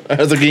Returnal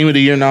as a Game of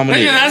the Year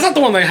nominee. Yeah, that's not the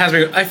one that has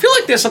me. I feel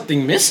like there's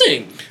something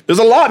missing. There's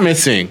a lot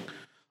missing.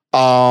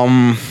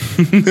 Like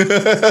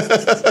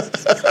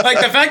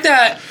the fact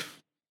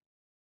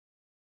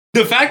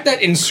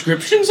that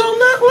Inscription's on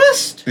that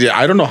list? Yeah,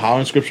 I don't know how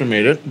Inscription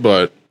made it,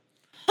 but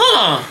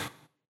I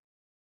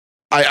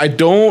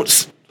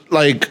don't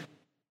like,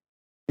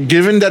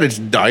 given that it's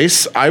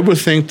DICE, I would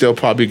think they'll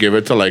probably give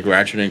it to like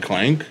Ratchet and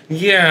Clank.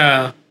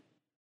 Yeah.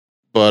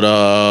 But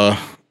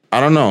I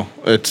don't know.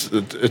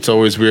 It's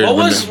always weird. What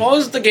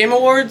was the Game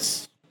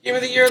Awards Game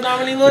of the Year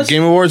nominee list? The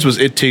Game Awards was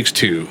It Takes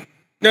Two.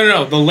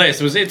 No. The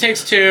list was It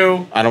Takes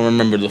Two. I don't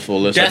remember the full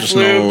list. Deathloop, I just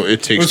know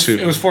It Takes Two.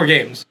 It was 4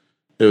 games.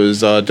 It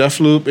was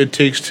Deathloop, It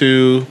Takes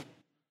Two.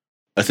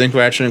 I think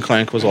Ratchet and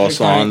Clank was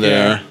also on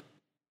there.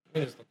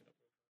 Yeah.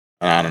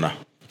 I don't know.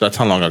 That's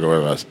how long ago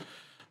it was.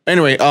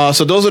 Anyway,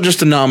 so those are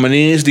just the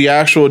nominees. The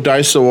actual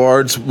DICE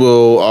Awards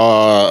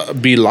will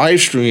be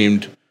live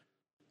streamed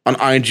on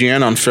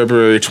IGN on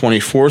February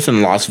 24th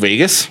in Las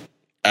Vegas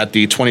at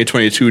the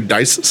 2022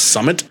 DICE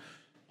Summit.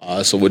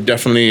 So we'll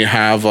definitely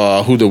have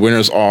who the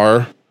winners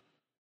are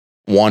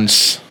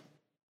once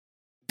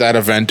that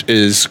event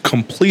is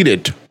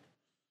completed.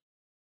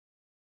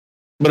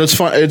 But it's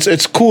fun.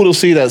 It's cool to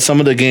see that some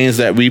of the games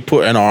that we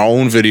put in our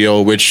own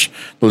video, which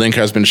the link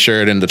has been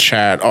shared in the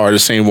chat, are the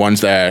same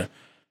ones that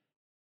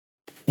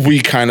we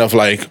kind of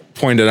like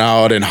pointed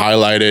out and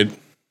highlighted.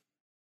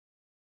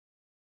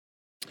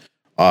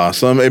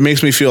 So it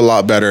makes me feel a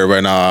lot better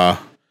when I'm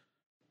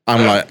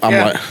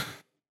like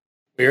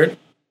weird.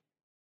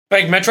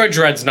 Like Metroid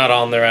Dread's not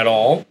on there at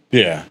all.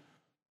 Yeah.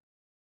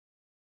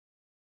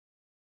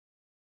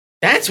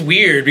 That's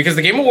weird because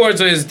the Game Awards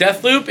is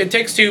Deathloop, It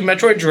Takes Two,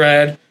 Metroid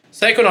Dread,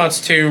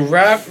 Psychonauts 2,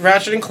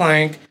 Ratchet and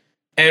Clank,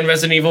 and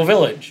Resident Evil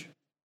Village.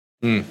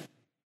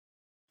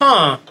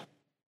 Huh.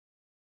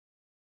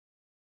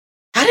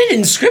 How did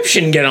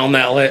Inscription get on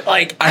that list?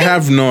 Like, I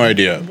have no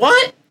idea.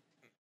 What?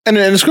 And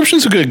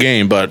Inscription's a good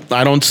game, but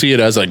I don't see it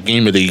as a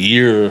Game of the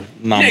Year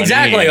nominee. Yeah,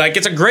 exactly. Like,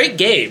 it's a great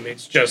game.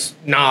 It's just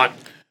not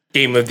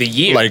Game of the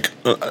Year. Like,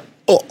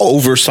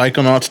 over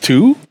Psychonauts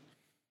 2?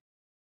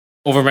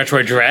 Over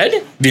Metroid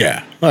Dread?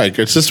 Yeah, like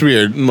it's just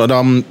weird. But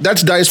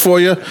that's DICE for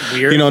you.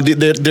 Weird. You know,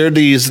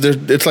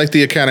 it's like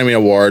the Academy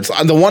Awards.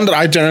 The one that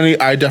I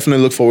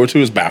definitely look forward to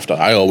is BAFTA.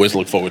 I always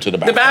look forward to the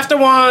BAFTA. The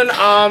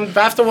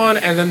BAFTA one,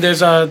 and then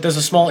there's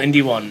a small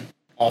indie one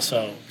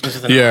also.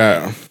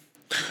 Yeah.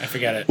 I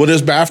forget it. Well,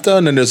 there's BAFTA,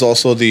 and then there's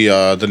also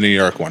the New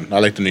York one. I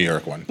like the New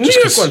York one. New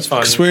York one's fun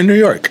because we're in New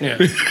York. Yeah.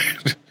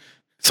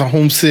 It's our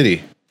home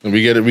city, and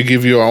we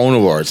give you our own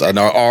awards, and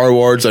our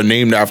awards are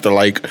named after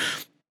like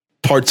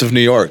parts of New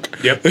York.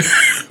 Yep.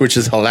 Which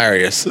is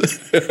hilarious.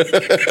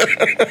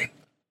 The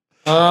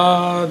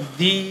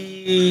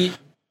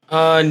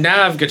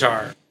Nav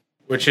Guitar,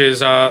 which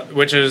is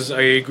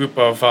a group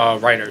of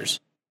writers.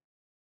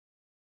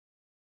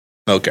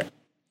 Okay.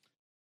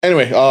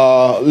 Anyway,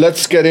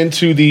 let's get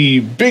into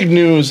the big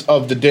news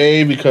of the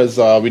day because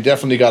we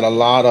definitely got a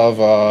lot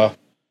of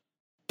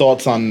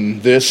thoughts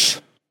on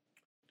this.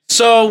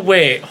 So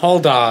wait,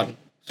 hold on.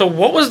 So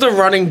what was the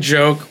running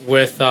joke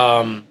with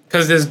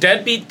because there's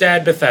Deadbeat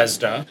Dad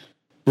Bethesda,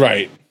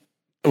 Right.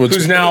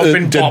 who's now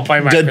been bought by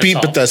Microsoft,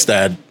 Deadbeat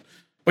Bethesda,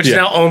 which is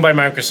now owned by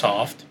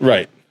Microsoft.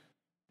 right?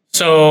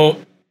 So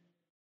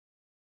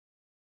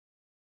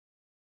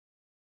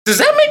does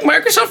that make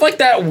Microsoft like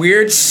that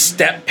weird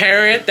step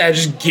parent that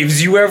just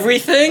gives you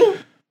everything?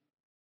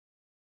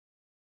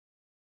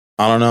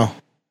 I don't know.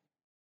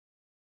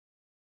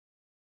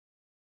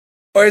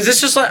 Or is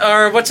this just like,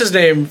 or what's his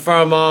name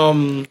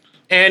from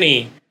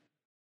Annie?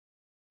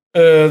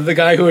 The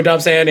guy who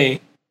adopts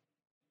Annie.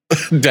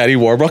 Daddy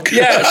Warbuck.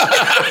 Yes.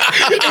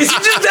 Is he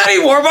just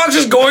Daddy Warbuck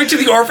just going to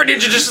the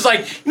orphanage and just like,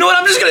 you know what,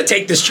 I'm just going to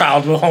take this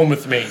child home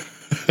with me.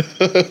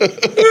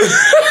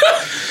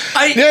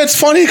 Yeah, it's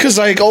funny because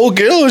like old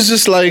Gil is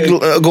just like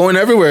going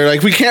everywhere.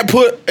 Like we can't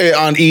put it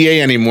on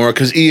EA anymore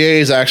because EA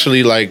is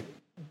actually like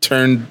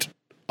turned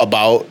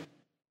about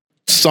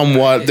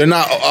somewhat. They're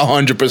not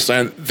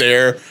 100%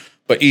 there,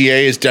 but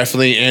EA is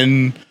definitely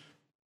in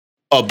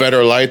a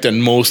better light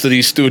than most of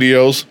these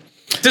studios.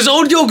 Does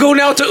old Gil go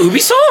now to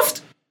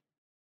Ubisoft?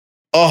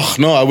 Oh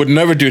no, I would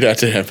never do that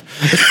to him.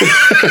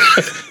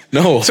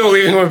 No. So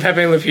leaving him with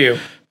Pepe Le Pew.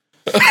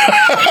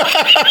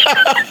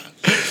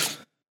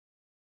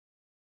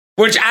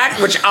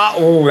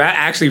 That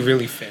actually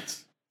really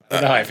fits. I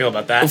don't know how I feel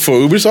about that. For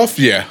Ubisoft,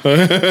 yeah.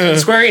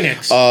 Square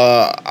Enix.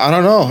 I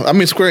don't know. I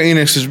mean, Square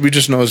Enix is, we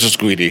just know it's just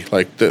greedy.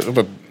 Like,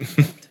 but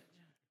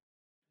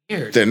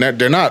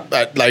they're not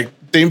like,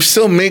 they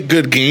still make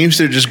good games.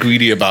 They're just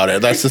greedy about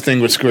it. That's the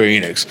thing with Square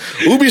Enix.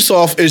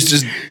 Ubisoft is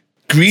just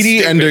greedy,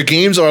 stupid. And their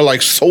games are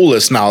like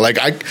soulless now. Like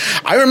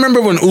I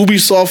remember when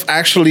Ubisoft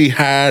actually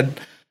had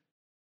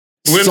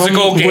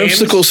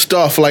whimsical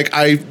stuff. Like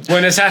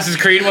when Assassin's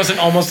Creed wasn't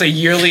almost a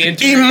yearly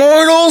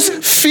Immortals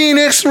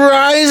Phoenix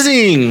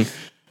Rising.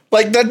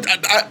 Like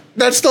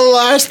that's the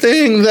last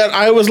thing that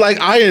I was like,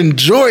 I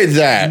enjoyed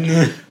that.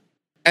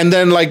 And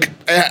then like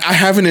I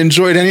haven't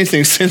enjoyed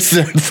anything since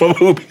then from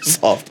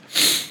Ubisoft.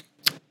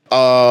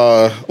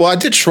 Well, I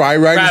did try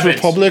Riders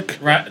Republic.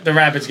 The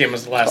Rabbids game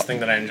was the last thing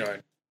that I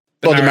enjoyed.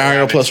 The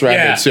Mario plus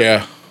Rabbids,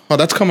 yeah. Oh,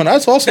 that's coming.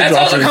 That's also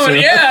coming.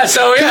 Soon. Yeah,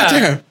 so yeah.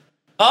 Damn.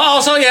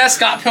 Also, yeah,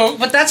 Scott Pilgrim,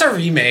 but that's a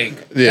remake.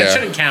 Yeah. That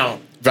shouldn't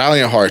count.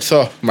 Valiant Hearts.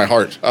 Oh, my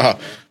heart.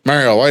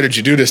 Mario, why did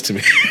you do this to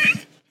me?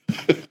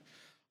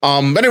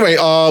 Anyway,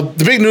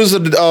 the big news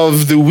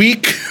of the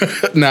week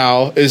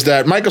now is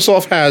that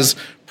Microsoft has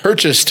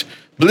purchased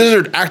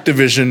Blizzard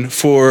Activision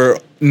for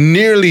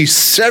nearly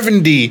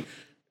 $70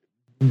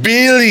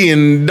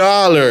 billion,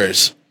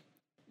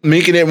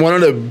 making it one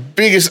of the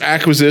biggest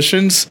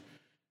acquisitions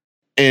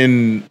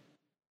in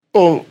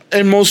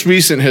most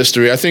recent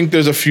history. I think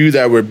there's a few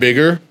that were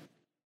bigger.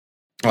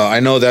 I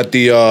know that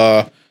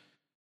the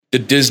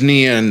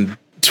Disney and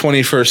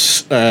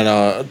 21st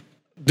and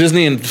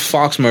Disney and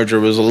Fox merger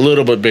was a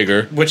little bit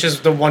bigger, which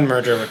is the one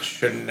merger which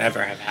should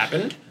never have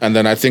happened. And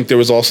then I think there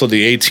was also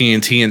the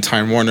AT&T and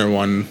Time Warner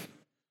one.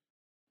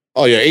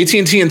 Oh yeah,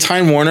 AT&T and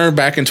Time Warner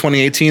back in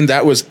 2018,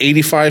 that was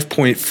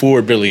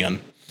 $85.4 billion.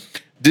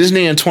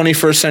 Disney and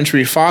 21st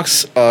Century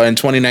Fox in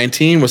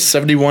 2019 was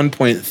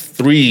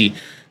 $71.3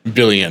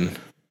 billion.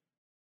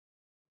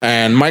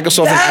 And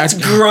Microsoft... That's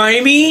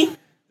grimy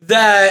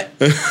that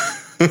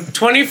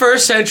 21st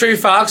Century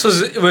Fox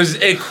was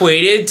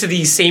equated to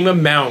the same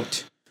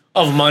amount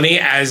of money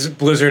as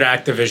Blizzard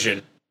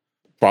Activision.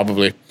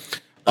 Probably.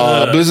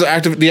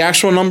 Blizzard the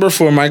actual number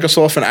for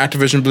Microsoft and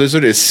Activision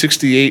Blizzard is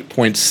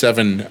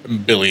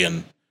 $68.7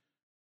 billion.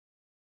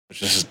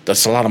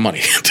 That's a lot of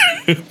money.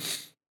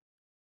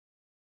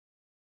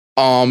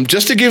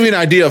 Just to give you an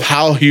idea of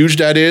how huge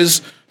that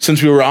is,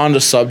 since we were on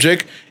the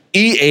subject,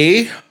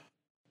 EA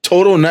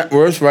total net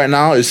worth right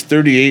now is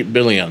 $38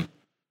 billion.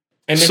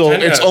 And so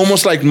it's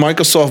almost like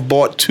Microsoft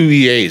bought two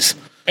EAs.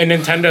 And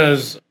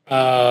Nintendo's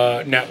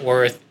net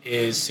worth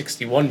is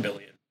 $61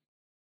 billion.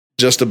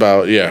 Just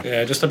about, yeah.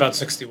 Yeah, just about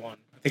 61. I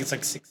think it's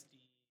like 60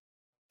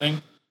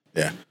 something.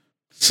 Yeah.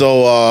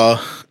 So,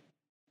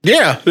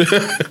 yeah,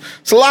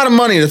 it's a lot of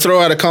money to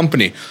throw at a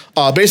company.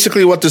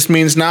 Basically, what this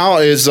means now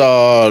is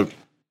a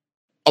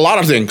lot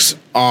of things.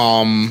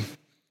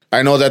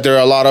 I know that there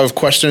are a lot of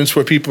questions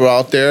for people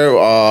out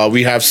there.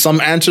 We have some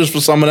answers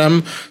for some of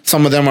them.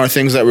 Some of them are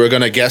things that we're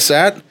going to guess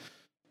at.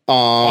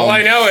 All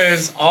I know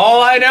is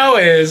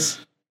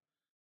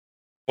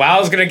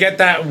WoW's going to get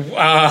that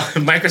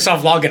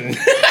Microsoft login.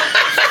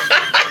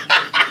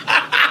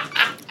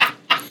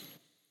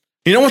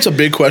 You know what's a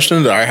big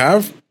question that I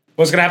have?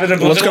 What's going to happen to the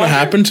Blizzard What's going to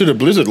happen to the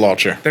Blizzard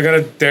launcher?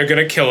 They're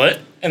gonna kill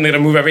it, and they're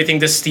going to move everything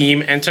to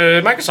Steam and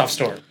to Microsoft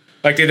Store,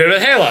 like they did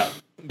with Halo.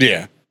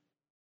 Yeah.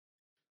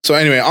 So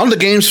anyway, on the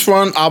games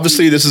front,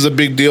 obviously this is a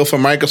big deal for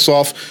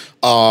Microsoft.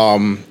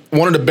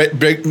 One of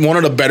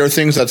the better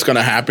things that's going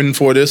to happen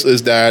for this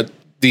is that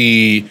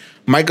the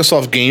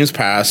Microsoft Games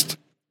Pass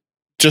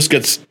just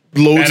gets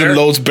loads and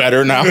loads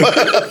better now.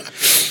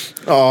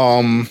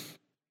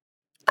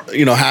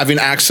 Having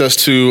access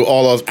to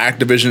all of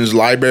Activision's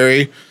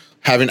library,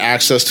 having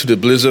access to the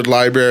Blizzard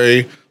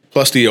library,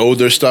 plus the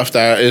older stuff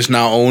that is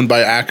now owned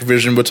by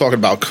Activision. We're talking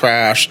about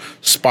Crash,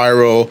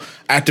 Spyro.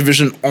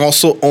 Activision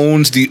also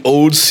owns the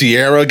old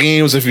Sierra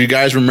games, if you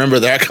guys remember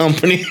that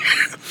company.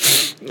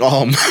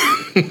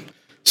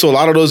 So a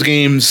lot of those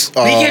games...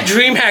 we get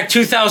DreamHack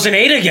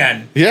 2008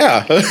 again.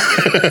 Yeah.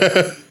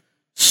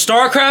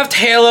 StarCraft,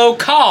 Halo,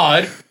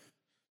 COD...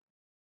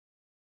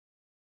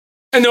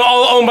 And they're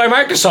all owned by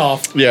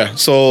Microsoft. Yeah.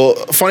 So,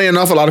 funny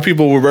enough, a lot of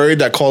people were worried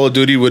that Call of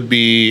Duty would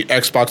be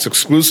Xbox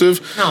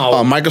exclusive.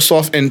 No.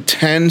 Microsoft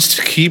intends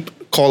to keep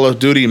Call of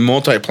Duty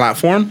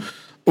multi-platform,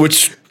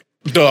 which,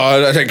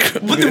 I think...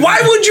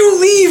 Why would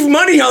you leave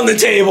money on the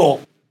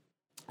table?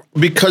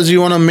 Because you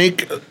want to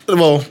make...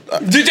 Well,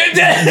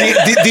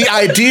 the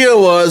idea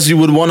was you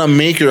would want to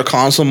make your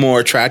console more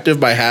attractive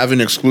by having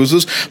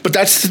exclusives. But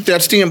that's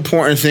the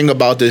important thing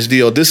about this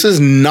deal. This is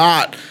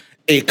not...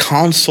 a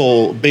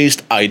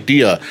console-based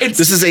idea.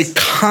 This is a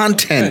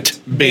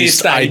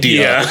content-based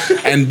idea.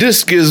 And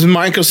this gives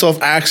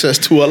Microsoft access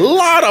to a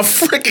lot of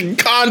freaking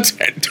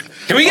content.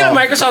 Can we get a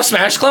Microsoft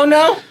Smash clone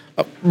now?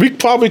 We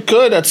probably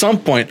could at some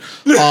point.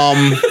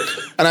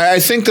 And I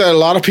think that a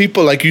lot of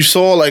people, like you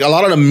saw, like a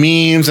lot of the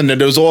memes, and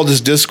there was all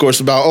this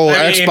discourse about,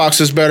 Xbox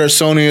is better,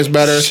 Sony is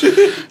better.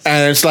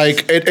 And it's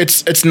like,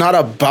 it's not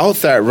about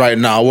that right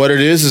now. What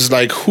it is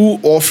like, who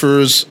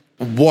offers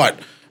what?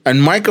 And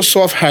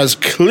Microsoft has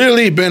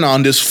clearly been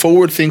on this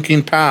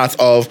forward-thinking path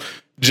of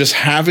just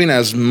having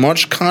as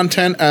much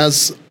content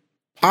as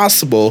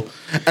possible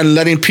and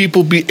letting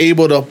people be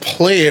able to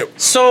play it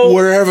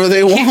wherever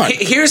they want.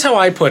 Here's how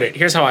I put it.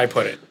 Because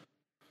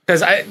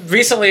I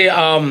recently,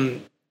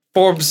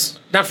 Business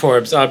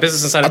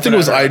Insider. I think it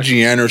was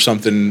IGN or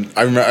something.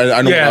 I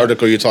know the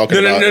article you're talking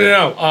about.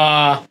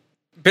 No.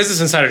 Business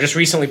Insider just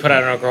recently put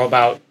out an article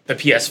about the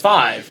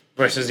PS5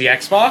 versus the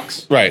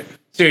Xbox. Right.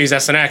 Series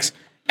S and X.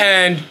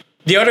 And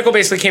the article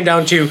basically came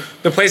down to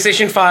the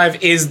PlayStation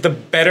 5 is the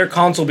better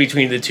console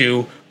between the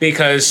two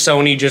because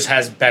Sony just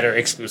has better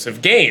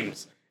exclusive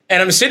games.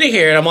 And I'm sitting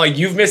here and I'm like,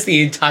 you've missed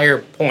the entire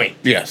point.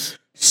 Yes.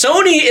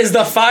 Sony is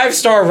the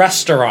 5-star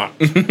restaurant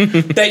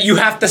that you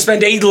have to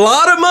spend a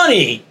lot of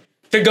money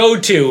to go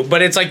to.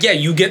 But it's like, yeah,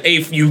 you get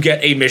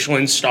a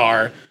Michelin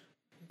star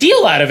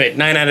deal out of it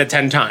 9 out of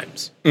 10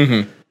 times.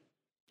 Mm-hmm.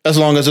 As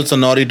long as it's a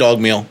Naughty Dog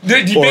meal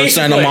or a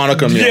Santa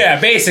Monica meal. Yeah,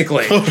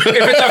 basically. If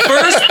it's a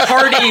first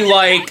party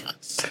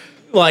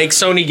like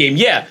Sony game,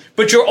 yeah.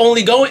 But you're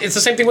only going... It's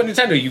the same thing with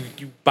Nintendo. You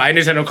buy a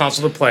Nintendo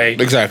console to play.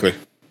 Exactly.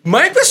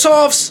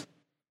 Microsoft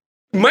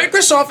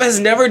has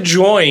never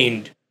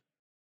joined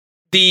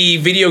the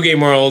video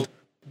game world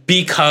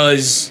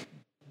because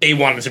they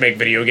wanted to make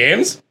video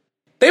games.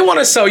 They want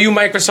to sell you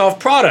Microsoft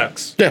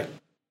products. Yeah.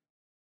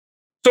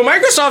 So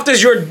Microsoft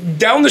is your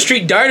down the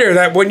street diner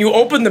that when you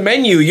open the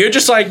menu, you're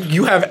just like,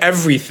 you have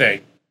everything.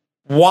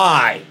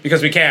 Why?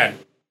 Because we can.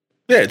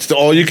 Yeah, it's the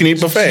all you can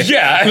eat buffet.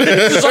 Yeah.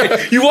 It's just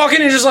like, you walk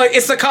in and just like,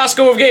 it's the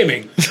Costco of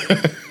gaming.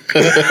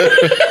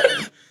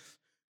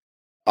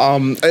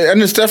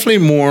 And it's definitely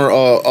more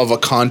of a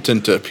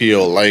content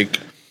appeal. Like,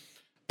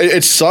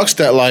 it sucks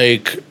that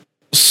like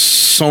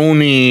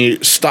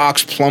Sony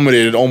stocks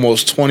plummeted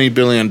almost $20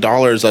 billion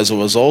as a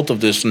result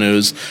of this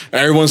news. And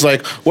everyone's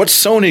like, what's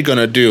Sony going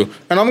to do?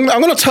 And I'm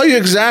going to tell you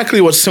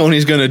exactly what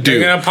Sony's going to do.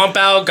 They're going to pump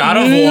out God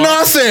of War.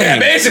 Nothing. Yeah,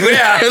 basically,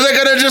 yeah.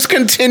 They're going to just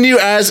continue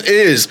as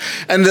is.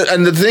 And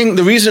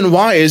the reason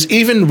why is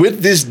even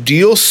with this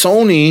deal,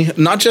 Sony,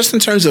 not just in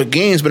terms of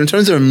games, but in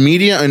terms of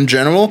media in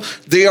general,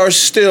 they are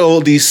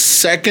still the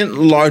second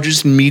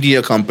largest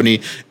media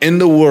company in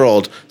the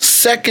world.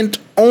 Second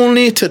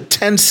only to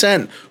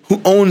Tencent, who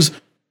owns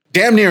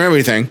damn near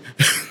everything.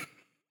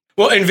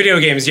 Well, in video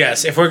games,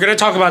 yes. If we're going to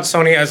talk about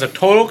Sony as a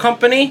total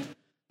company,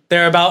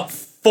 they're about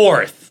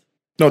fourth.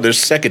 No, they're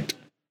second.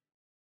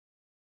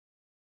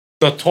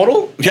 The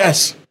total?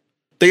 Yes.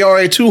 They are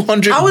a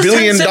 $200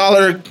 billion.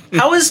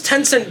 How is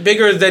Tencent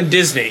bigger than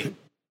Disney?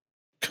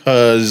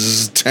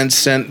 Because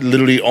Tencent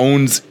literally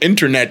owns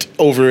internet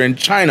over in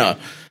China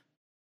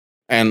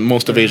and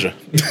most of Asia.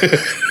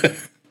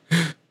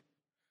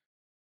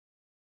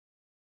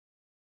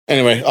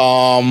 Anyway,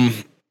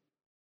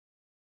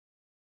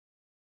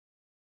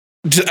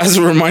 as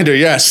a reminder,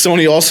 yes,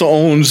 Sony also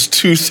owns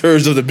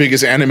 2/3 of the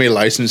biggest anime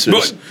licenses.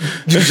 Like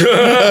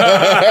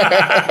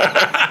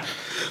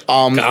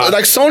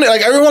Sony,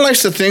 like everyone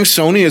likes to think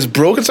Sony is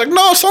broke. It's like,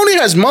 no, Sony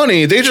has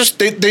money. They don't.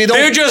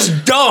 They're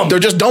just dumb. They're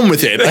just dumb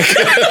with it.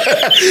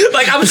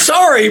 Like I'm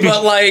sorry,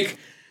 but like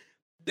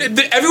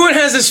everyone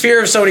has this fear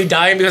of Sony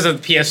dying because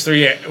of the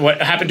PS3.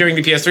 What happened during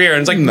the PS3 era?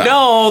 And it's like,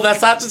 no,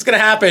 that's not just gonna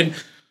happen.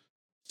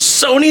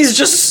 Sony's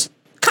just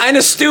kind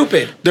of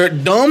stupid. They're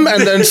dumb,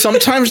 and then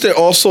sometimes they're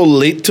also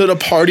late to the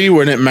party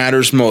when it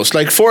matters most.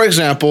 Like, for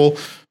example,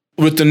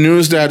 with the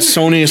news that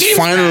Sony is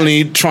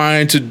finally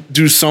trying to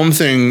do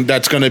something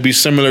that's going to be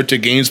similar to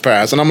Games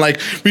Pass. And I'm like,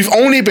 we've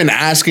only been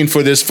asking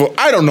for this for,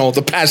 I don't know,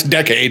 the past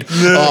decade.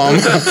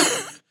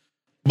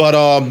 But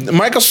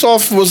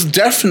Microsoft was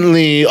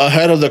definitely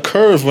ahead of the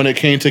curve when it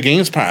came to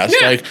Games Pass.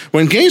 Yeah. Like,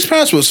 when Games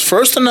Pass was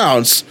first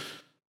announced,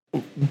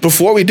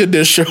 before we did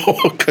this show,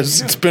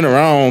 because it's been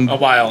around a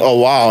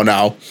while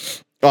now.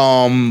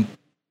 I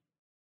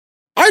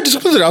just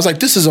looked at it. I was like,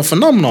 this is a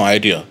phenomenal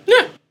idea.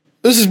 Yeah.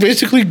 This is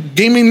basically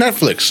gaming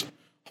Netflix.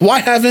 Why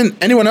haven't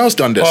anyone else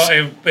done this?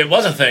 Well, it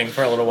was a thing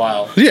for a little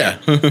while. Yeah.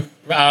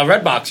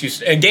 Redbox used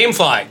to, and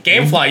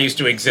Gamefly used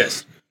to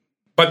exist.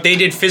 But they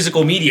did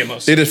physical media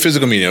mostly. They did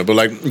physical media, but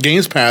like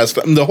Games Pass,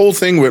 the whole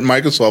thing with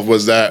Microsoft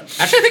was that...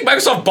 Actually, I think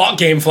Microsoft bought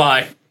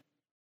Gamefly.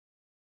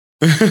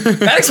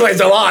 That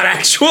explains a lot,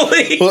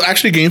 actually. Well,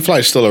 actually, Gamefly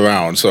is still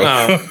around, so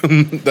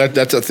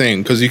that's a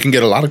thing, because you can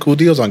get a lot of cool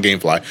deals on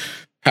Gamefly.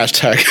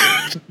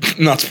 Hashtag,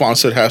 not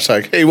sponsored,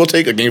 hashtag, hey, we'll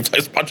take a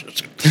Gamefly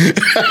sponsorship.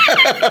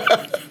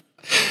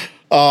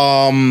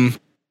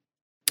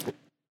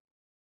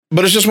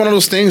 But it's just one of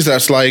those things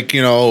that's like,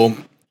 you know,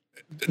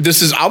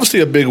 this is obviously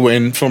a big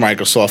win for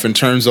Microsoft in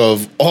terms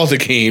of all the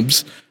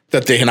games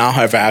that they now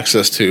have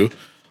access to.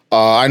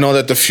 I know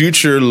that the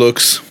future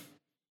looks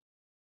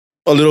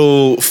a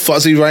little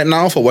fuzzy right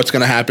now for what's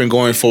going to happen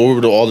going forward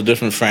with all the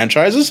different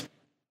franchises.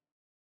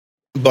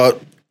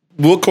 But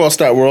we'll cross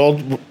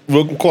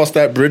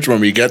that bridge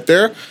when we get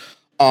there.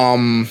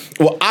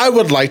 What I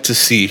would like to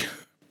see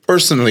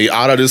personally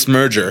out of this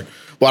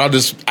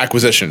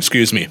acquisition,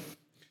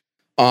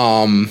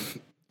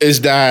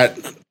 is that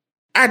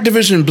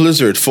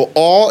Activision-Blizzard, for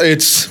all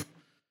its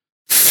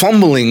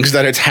fumblings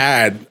that it's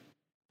had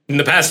in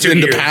the past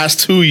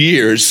 2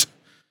 years,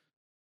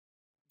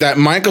 that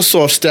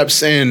Microsoft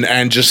steps in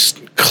and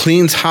just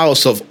cleans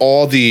house of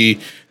all the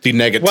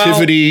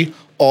negativity,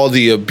 all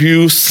the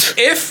abuse.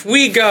 If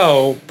we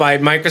go by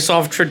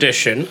Microsoft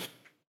tradition,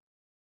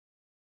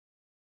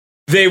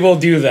 they will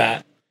do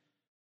that.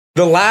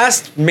 The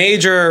last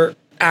major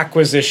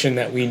acquisition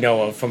that we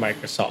know of for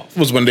Microsoft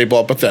was when they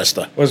bought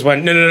Bethesda.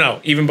 No.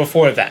 Even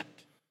before that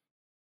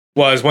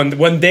was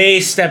when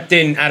they stepped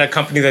in at a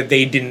company that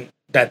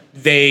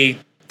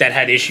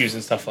had issues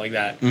and stuff like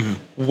that.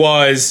 Mm-hmm.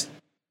 Was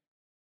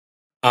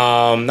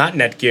not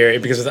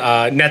Netgear, because of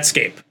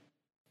Netscape.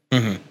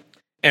 Mm-hmm.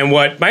 And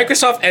what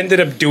Microsoft ended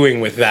up doing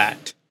with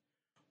that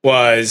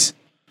was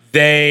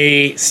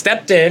they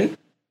stepped in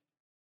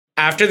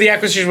after the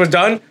acquisition was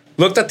done,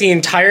 looked at the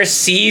entire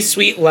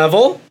C-suite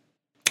level,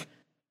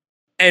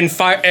 and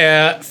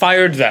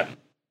fired them.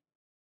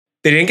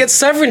 They didn't get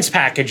severance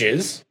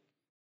packages.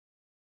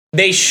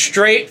 They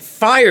straight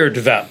fired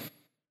them.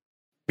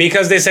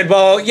 Because they said,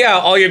 well, yeah,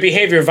 all your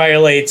behavior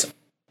violates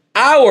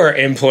our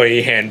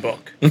employee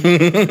handbook.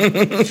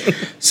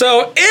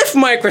 So if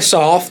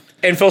Microsoft,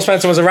 and Phil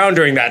Spencer was around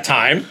during that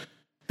time.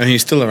 And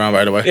he's still around,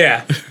 by the way.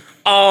 Yeah.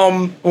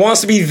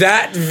 Wants to be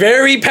that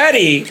very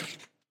petty,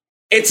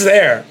 it's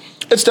there.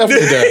 It's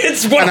definitely there.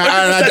 It's 100%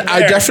 there.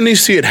 I definitely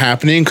see it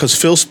happening because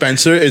Phil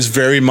Spencer is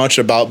very much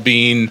about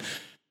being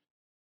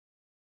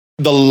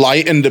the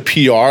light in the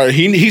PR.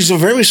 He's a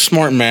very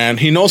smart man.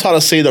 He knows how to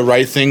say the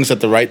right things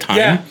at the right time.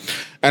 Yeah.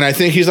 And I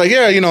think he's like,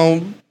 yeah, you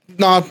know,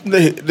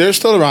 they're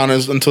still around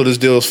until this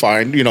deal is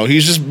fine. You know,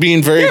 he's just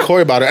being very coy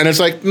about it. And it's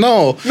like,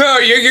 no,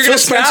 you're Phil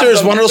Spencer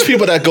is one of those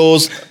people that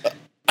goes,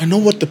 I know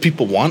what the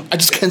people want. I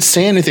just can't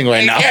say anything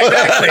right now.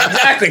 Yeah,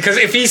 exactly. Because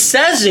if he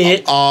says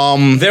it,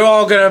 they're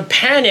all gonna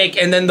panic,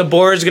 and then the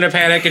board's gonna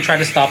panic and try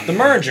to stop the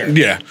merger.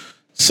 Yeah.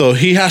 So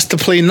he has to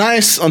play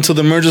nice until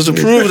the merger's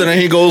approved, and then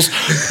he goes,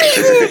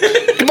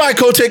 goodbye,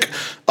 Kotick.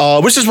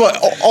 Which is what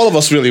all of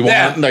us really want.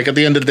 Yeah. Like at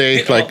the end of the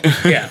day,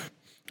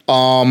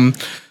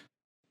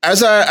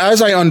 As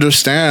I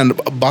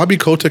understand, Bobby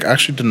Kotick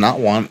actually did not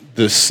want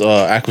this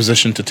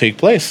acquisition to take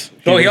place.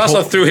 Well, he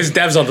also threw his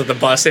devs under the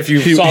bus. If you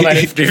saw that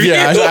interview,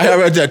 yeah, I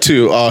read that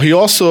too. He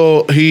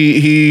also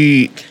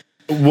he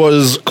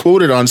was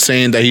quoted on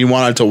saying that he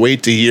wanted to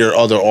wait to hear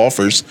other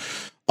offers.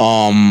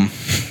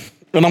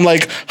 And I'm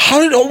like,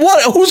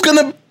 who's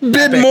gonna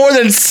bid more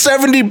than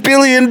 $70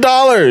 billion?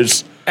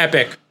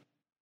 Epic.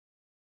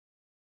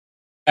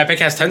 Epic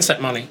has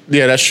Tencent money.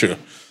 Yeah, that's true.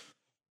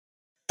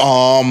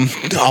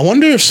 I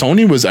wonder if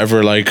Sony was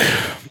ever like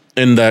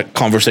in that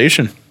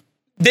conversation.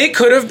 They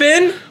could have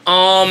been.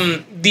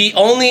 The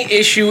only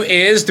issue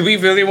is, do we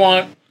really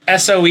want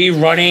SOE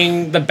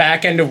running the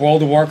back end of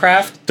World of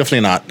Warcraft?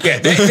 Definitely not. Yeah,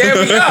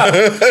 there we go.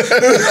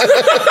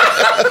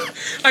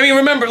 I mean,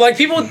 remember, like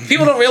people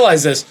don't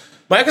realize this.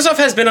 Microsoft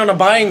has been on a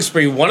buying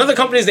spree. One of the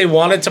companies they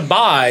wanted to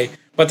buy,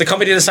 but the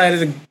company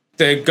decided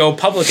to go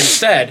public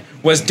instead,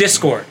 was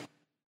Discord.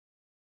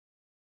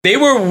 They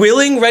were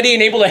willing, ready,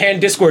 and able to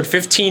hand Discord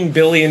 $15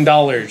 billion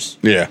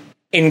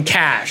in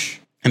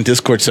cash. And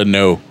Discord said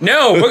no.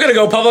 No, we're going to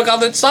go public on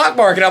the stock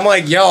market. I'm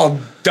like,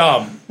 y'all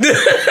dumb.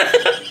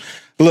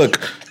 Look,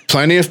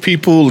 plenty of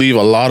people leave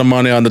a lot of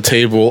money on the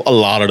table a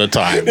lot of the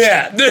time.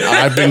 Yeah.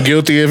 I've been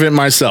guilty of it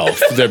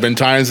myself. There have been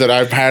times that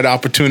I've had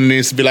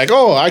opportunities to be like,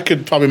 oh, I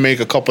could probably make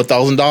a couple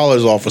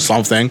 $1,000s off of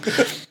something.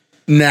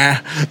 Nah,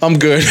 I'm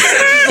good.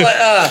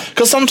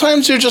 Because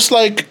sometimes you're just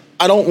like,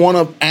 I don't want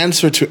to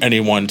answer to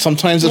anyone.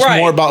 Sometimes it's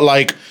more about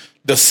like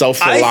the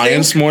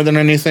self-reliance more than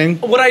anything.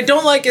 What I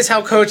don't like is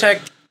how Kotick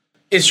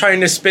is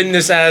trying to spin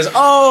this as,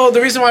 oh,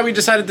 the reason why we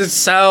decided to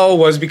sell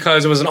was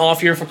because it was an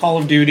off year for Call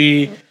of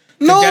Duty.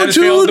 No, Dennis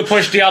failed to dude.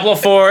 push Diablo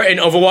 4 and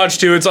Overwatch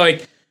 2. It's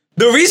like,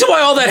 the reason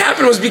why all that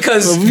happened was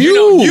because Of you.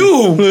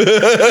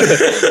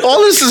 All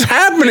this is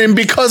happening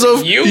because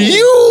of You.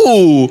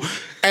 you.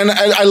 And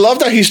I love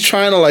that he's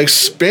trying to like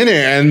spin it,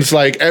 and it's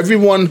like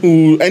anyone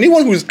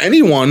who's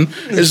anyone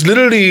is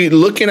literally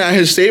looking at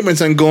his statements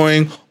and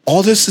going,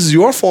 "All this is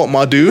your fault,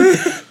 my dude."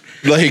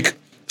 Like,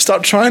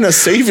 stop trying to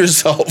save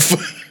yourself.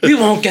 We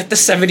won't get the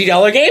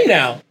 $70 game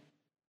now.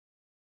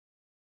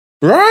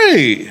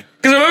 Right.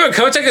 Because remember,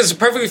 Kotick is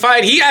perfectly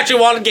fine. He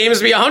actually wanted games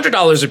to be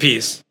 $100 a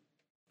piece.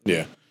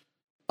 Yeah.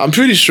 I'm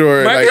pretty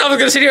sure. Microsoft was going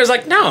to sit here and was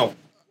like, no.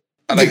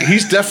 Like,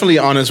 he's definitely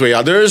on his way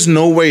out. There is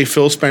no way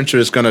Phil Spencer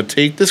is going to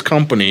take this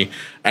company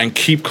and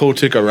keep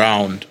Kotick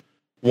around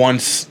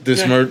once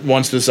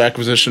this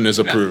acquisition is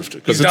approved,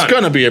 because it's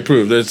going to be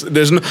approved.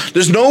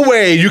 There's no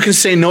way you can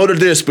say no to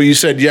this, but you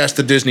said yes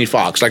to Disney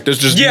Fox. Like, there's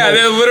just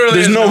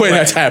there's no way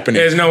that's happening.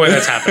 There's no way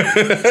that's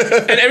happening.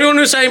 And everyone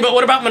was saying, but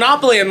what about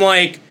Monopoly? I'm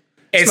like,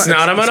 it's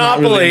not a Monopoly. It's not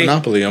really a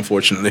Monopoly,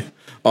 unfortunately,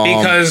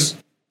 because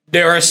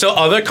there are still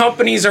other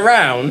companies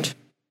around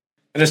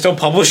and are still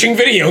publishing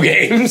video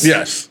games.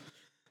 Yes.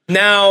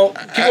 Now,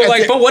 people are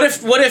like, but what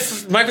if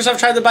Microsoft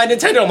tried to buy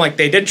Nintendo? I'm like,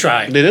 they did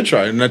try. They did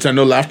try.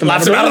 Nintendo laughed them out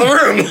of the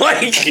room.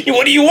 Like,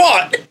 what do you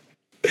want?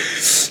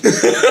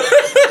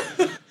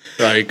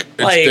 Like,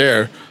 it's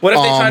there. What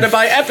if they tried to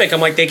buy Epic?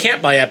 I'm like, they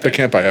can't buy Epic. They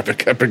can't buy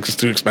Epic. Epic's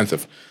too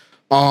expensive.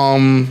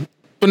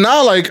 But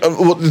now, like,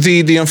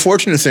 the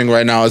unfortunate thing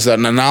right now is that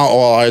now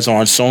all eyes are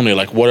on Sony.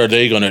 Like, what are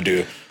they gonna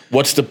do?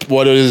 What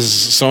is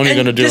Sony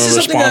gonna do in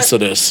response to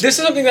this? This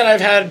is something that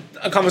I've had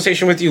a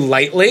conversation with you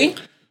lightly.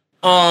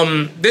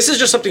 This is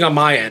just something on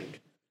my end.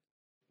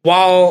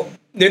 While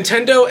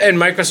Nintendo and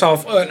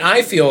Microsoft, and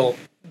I feel,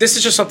 this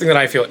is just something that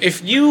I feel.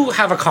 If you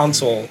have a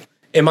console,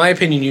 in my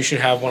opinion, you should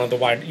have one of the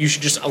you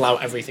should just allow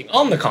everything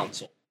on the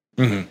console.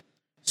 Mm-hmm.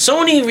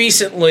 Sony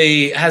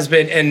recently has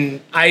been,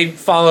 and I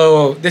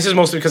follow, this is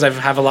mostly because I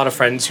have a lot of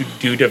friends who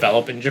do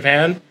develop in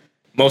Japan,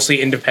 mostly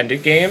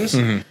independent games.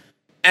 Mm-hmm.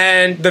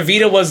 And the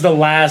Vita was the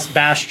last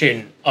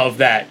bastion of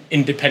that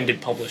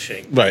independent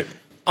publishing. Right.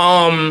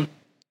 And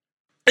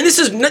this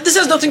has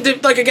nothing to,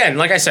 like, again,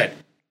 like I said,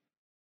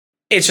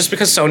 it's just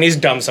because Sony's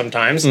dumb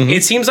sometimes. Mm-hmm.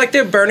 It seems like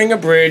they're burning a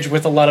bridge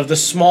with a lot of the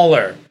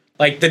smaller,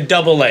 like the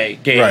AA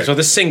games or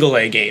the single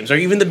A games or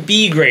even the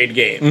B grade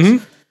games.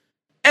 Mm-hmm.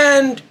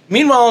 And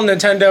meanwhile,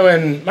 Nintendo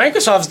and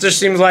Microsoft just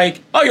seems like,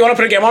 oh, you want to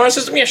put a game on our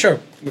system? Yeah, sure.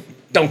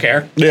 Don't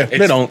care. Yeah,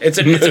 they don't. It's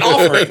an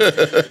offering.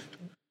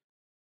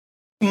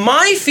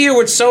 My fear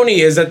with Sony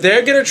is that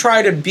they're going to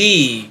try to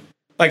be,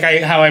 like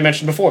how I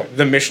mentioned before,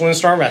 the Michelin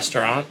star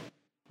restaurant,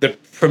 the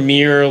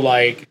premier,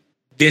 like,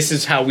 this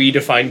is how we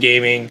define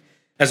gaming,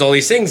 as all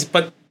these things,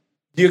 but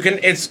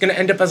it's going to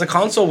end up as a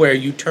console where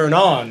you turn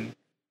on,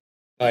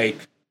 like,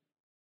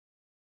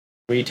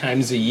 3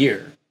 times a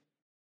year.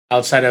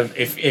 Outside of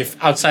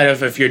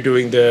if you're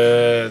doing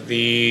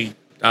the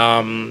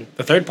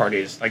third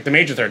parties, like the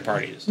major third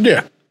parties.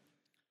 Yeah.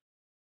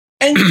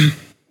 And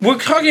we're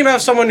talking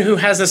about someone who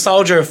has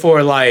nostalgia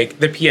for, like,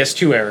 the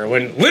PS2 era,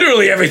 when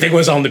literally everything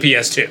was on the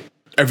PS2.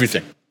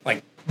 Everything.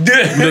 Like,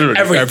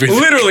 everything.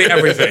 Literally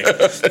everything.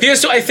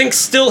 PS2, I think,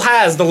 still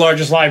has the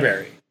largest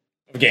library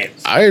of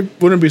games. I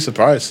wouldn't be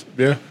surprised.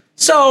 Yeah.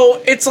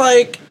 So it's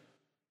like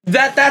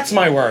that's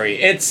my worry.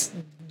 It's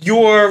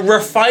you're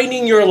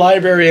refining your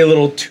library a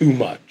little too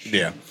much.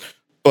 Yeah.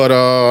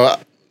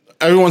 But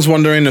everyone's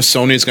wondering if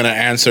Sony's going to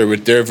answer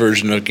with their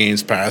version of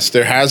Games Pass.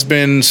 There has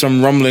been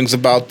some rumblings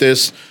about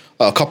this.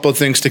 A couple of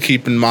things to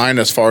keep in mind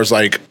as far as,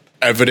 like,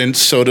 evidence,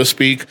 so to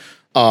speak.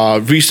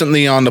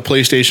 Recently on the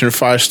PlayStation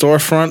 5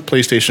 storefront,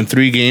 PlayStation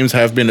 3 games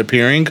have been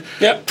appearing.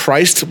 Yep.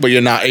 Priced, but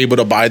you're not able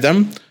to buy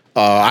them.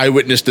 I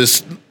witnessed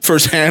this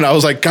firsthand. I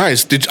was like,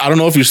 guys, I don't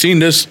know if you've seen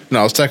this. And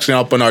I was texting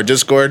up on our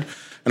Discord,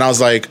 and I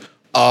was like,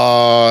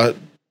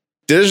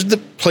 there's the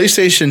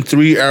PlayStation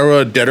 3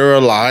 era Dead or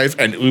Alive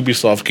and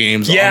Ubisoft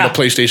games on the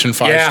PlayStation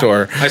 5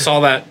 store. I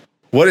saw that.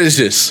 What is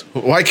this?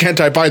 Why can't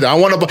I buy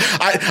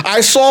that? I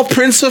saw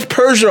Prince of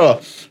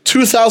Persia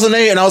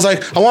 2008, and I was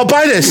like, I want to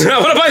buy this. I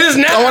want to buy this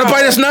now. I want to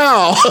buy this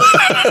now.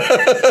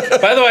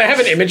 By the way, I have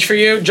an image for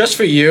you, just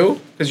for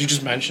you, because you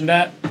just mentioned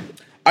that.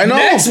 I know.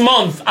 Next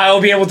month, I will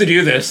be able to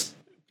do this.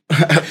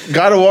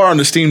 God of War on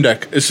the Steam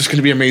Deck. It's just going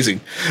to be amazing.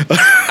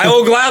 I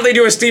will gladly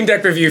do a Steam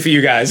Deck review for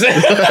you guys.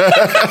 Write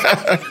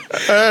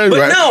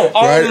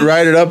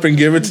it up and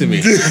give it to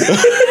me.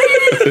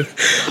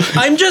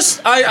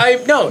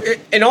 No,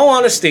 in all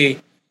honesty,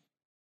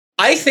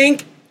 I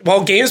think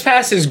while Games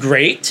Pass is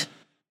great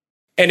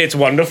and it's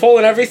wonderful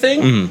and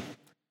everything,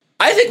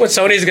 I think what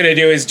Sony's going to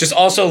do is just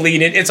also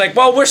lean in. It's like,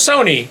 well, we're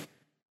Sony.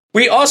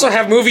 We also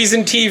have movies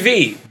and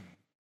TV.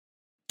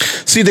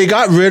 See, they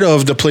got rid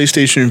of the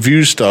PlayStation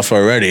View stuff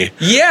already.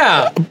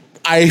 Yeah.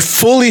 I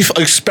fully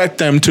expect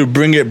them to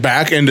bring it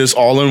back in this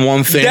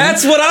all-in-one thing.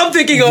 That's what I'm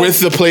thinking of. With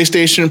the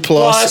PlayStation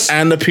Plus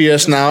and the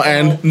PS Now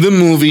and the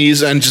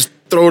movies, and just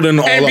throw it in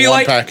all in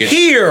one package.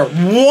 Here,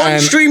 one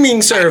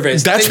streaming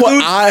service. That's what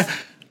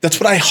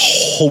I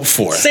hope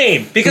for.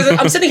 Same. Because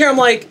I'm sitting here, I'm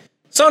like,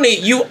 Sony,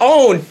 you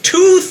own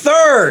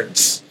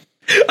 2/3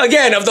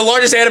 Again, of the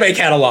largest anime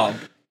catalog.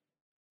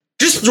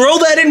 Just throw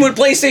that in with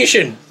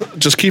PlayStation.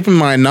 Just keep in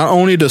mind, not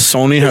only does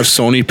Sony have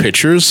Sony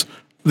Pictures,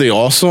 they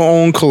also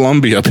own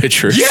Columbia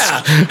Pictures.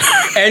 Yeah.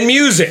 And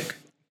music.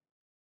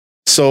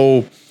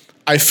 So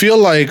I feel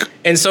like...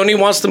 And Sony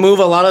wants to move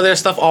a lot of their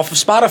stuff off of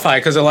Spotify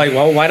because they're like,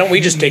 well, why don't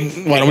we just do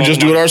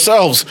it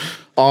ourselves?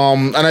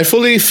 And I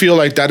fully feel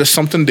like that is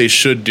something they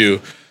should do.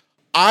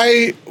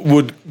 I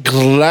would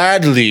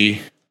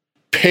gladly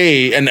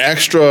pay an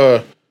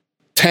extra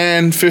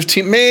 10,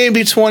 15,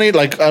 maybe 20.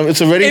 Like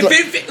it's already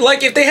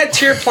if they had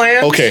tier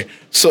plans. Okay,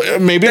 so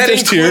maybe that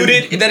if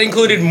there's that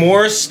included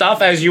more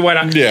stuff as you went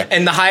on. Yeah.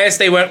 And the highest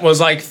they went was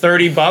like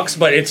 $30,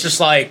 but it's just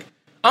like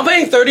I'm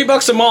paying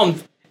 $30 a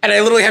month, and I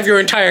literally have your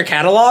entire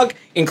catalog,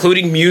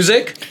 including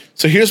music.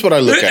 So here's what I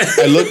look at.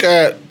 I look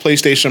at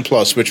PlayStation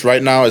Plus, which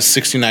right now is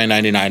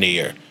 $69.99 a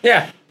year.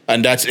 Yeah.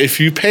 And that's if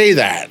you pay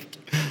that.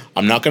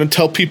 I'm not going to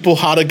tell people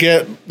how to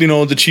get,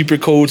 the cheaper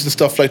codes and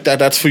stuff like that.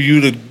 That's for you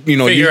to,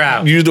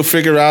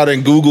 figure out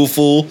and Google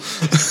full.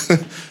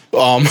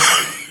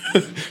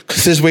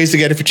 Because there's ways to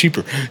get it for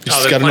cheaper. You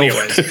just got to know.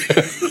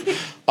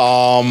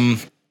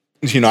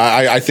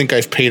 I think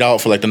I've paid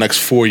out for like the next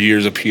 4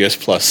 years of PS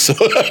Plus. So.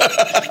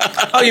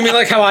 Oh, you mean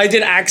like how I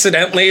did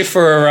accidentally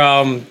for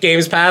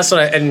Games Pass?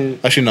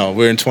 Actually, no.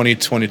 We're in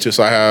 2022,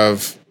 so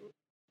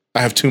I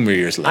have 2 more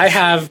years left. I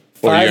have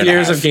 5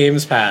 years of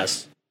Games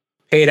Pass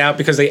paid out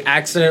because they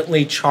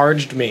accidentally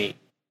charged me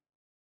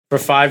for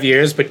 5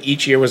 years, but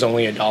each year was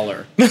only $1. And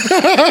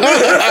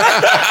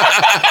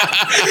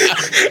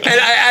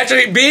I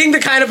actually, being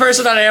the kind of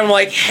person that I am,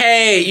 like,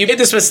 hey, you made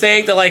this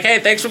mistake. They're like, hey,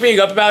 thanks for being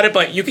up about it,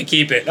 but you can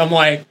keep it. I'm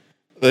like,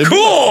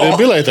 cool. They'd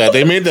be like that.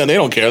 They made that. They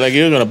don't care. Like,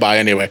 you're gonna buy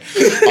anyway.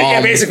 Yeah,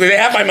 basically, they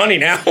have my money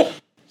now.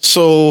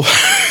 So,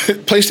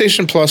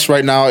 PlayStation Plus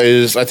right now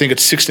is, I think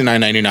it's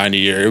 $69.99 a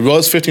year. It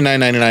was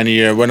 $59.99 a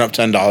year. Went up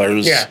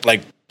 $10. Yeah.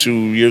 Like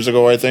 2 years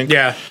ago, I think.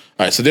 Yeah.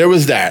 All right. So there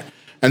was that,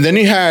 and then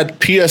you had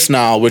PS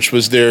Now, which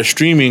was their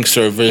streaming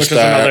service. Which was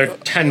another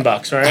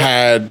 $10, right?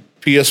 Had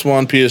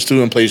PS1,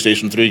 PS2, and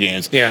PlayStation 3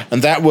 games. Yeah.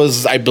 And that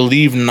was, I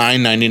believe,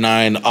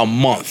 $9.99 a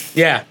month.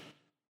 Yeah.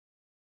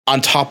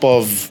 On top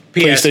of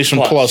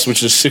PlayStation Plus,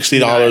 which is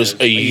 $60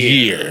 a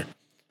year,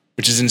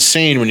 which is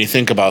insane when you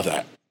think about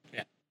that.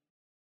 Yeah.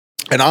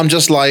 And I'm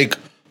just like,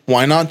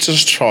 why not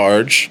just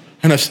charge?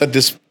 And I've said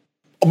this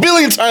a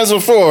billion times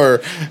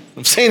before.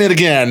 I'm saying it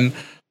again.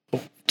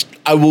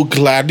 I will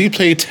gladly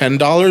pay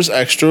 $10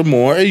 extra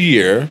more a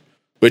year,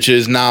 which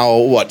is now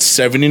what,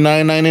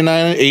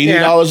 $79.99,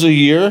 $80 a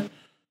year,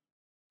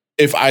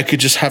 if I could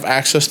just have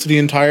access to the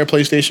entire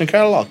PlayStation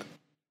catalog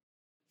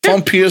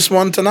from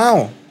PS1 to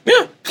now.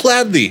 Yeah,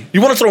 gladly.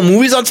 You want to throw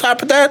movies on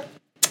top of that?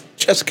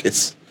 Chest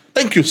kiss.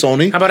 Thank you,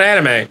 Sony. How about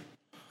anime?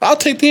 I'll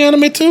take the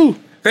anime too.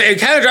 It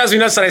kind of drives me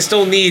nuts that I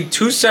still need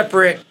two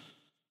separate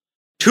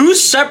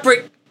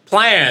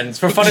plans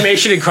for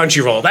Funimation and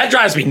Crunchyroll. That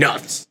drives me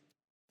nuts.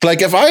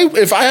 Like if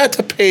I had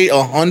to pay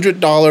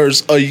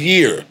 $100 a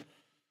year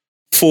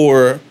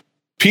for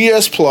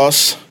PS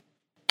Plus,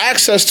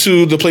 access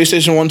to the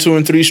PlayStation 1, 2,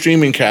 and 3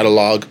 streaming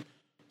catalog,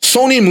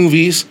 Sony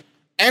movies,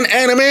 and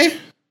anime,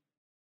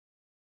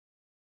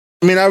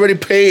 I mean, I already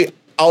pay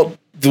out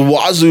the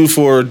wazoo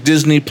for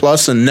Disney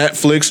Plus and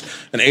Netflix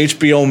and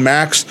HBO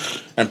Max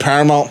and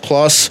Paramount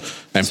Plus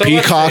and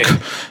Peacock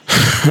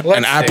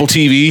and Apple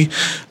TV.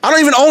 I don't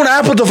even own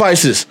Apple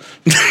devices.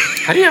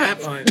 How do you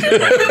have Apple?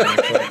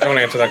 Don't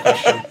answer that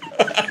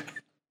question.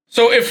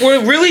 So if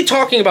we're really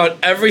talking about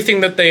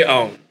everything that they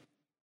own,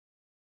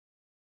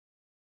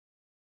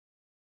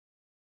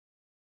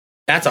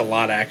 that's a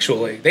lot,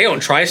 actually. They own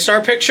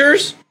TriStar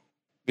Pictures.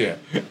 Yeah.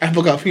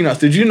 Apple got peanuts.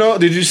 Did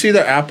you see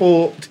that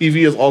Apple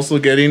TV is also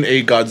getting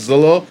a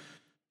Godzilla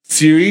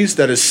series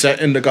that is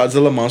set in the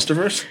Godzilla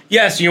Monsterverse?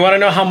 Yes. You want to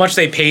know how much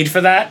they paid for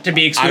that to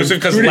be exclusive?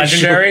 Because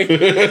Legendary.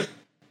 Sure.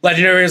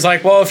 Legendary is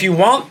like, well, if you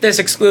want this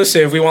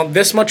exclusive, we want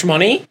this much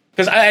money.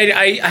 Because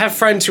I have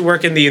friends who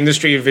work in the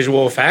industry of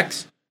visual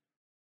effects.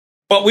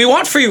 But we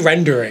want free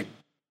rendering.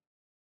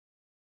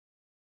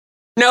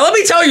 Now, let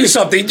me tell you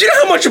something. Do you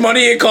know how much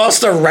money it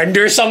costs to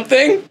render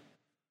something?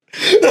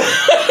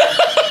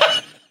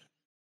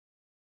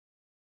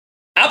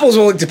 Apple's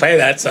willing to pay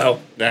that, so.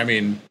 I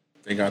mean,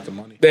 they got the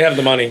money. They have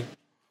the money.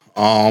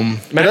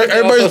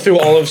 Everybody also threw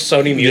all of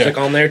Sony music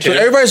on there, too. So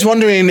everybody's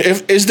wondering,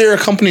 is there a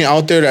company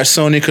out there that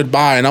Sony could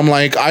buy? And I'm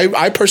like,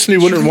 I personally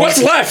wouldn't want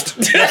What's left?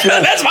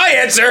 That's my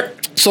answer.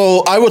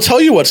 So I will tell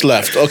you what's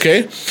left,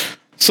 okay?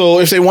 So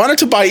if they wanted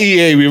to buy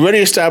EA, we already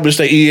established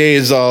that EA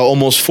is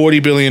almost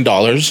 $40 billion,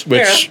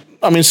 which,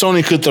 I mean,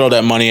 Sony could throw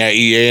that money at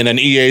EA, and then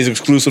EA is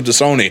exclusive to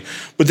Sony.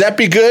 Would that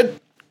be good?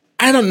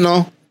 I don't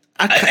know.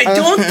 I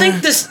don't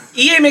think this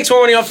EA makes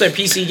more money off their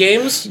PC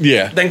games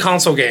than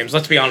console games,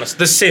 let's be honest.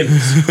 The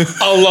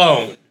Sims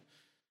alone.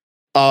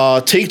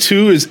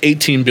 Take-Two is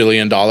 $18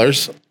 billion.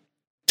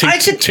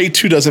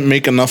 Take-Two doesn't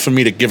make enough for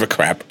me to give a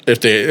crap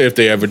if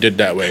they ever did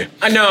that way.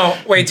 I know.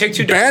 Wait,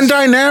 Take-Two does.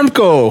 Bandai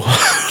Namco,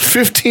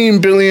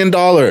 $15 billion.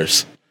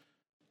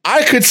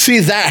 I could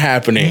see that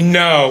happening.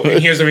 No,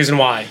 and here's the reason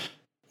why.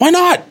 Why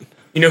not?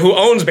 You know who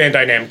owns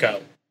Bandai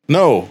Namco?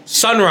 No.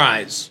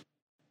 Sunrise.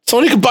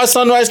 Sony could buy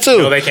Sunrise too.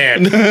 No, they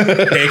can't.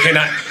 They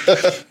cannot.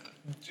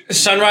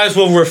 Sunrise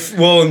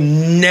will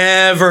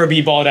never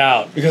be bought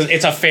out because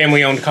it's a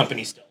family-owned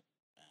company still.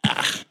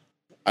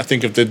 I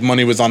think if the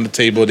money was on the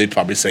table, they'd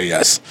probably say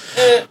yes.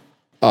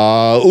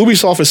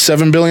 Ubisoft is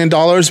 $7 billion,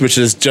 which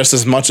is just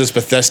as much as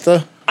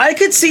Bethesda. I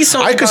could see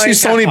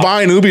Sony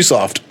buying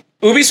Ubisoft.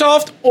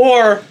 Ubisoft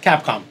or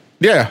Capcom.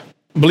 Yeah.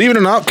 Believe it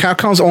or not,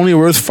 Capcom's only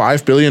worth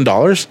 $5 billion.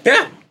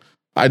 Yeah.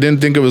 I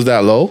didn't think it was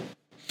that low.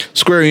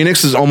 Square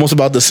Enix is almost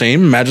about the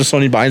same. Imagine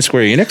Sony buying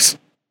Square Enix.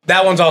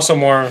 That one's also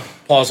more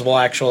plausible,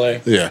 actually.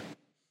 Yeah.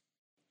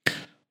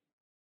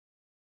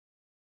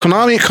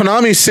 Konami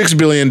 $6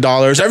 billion.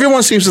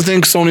 Everyone seems to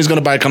think Sony's going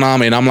to buy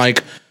Konami, and I'm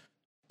like,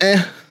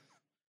 eh.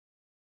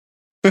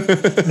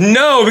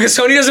 No, because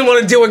Sony doesn't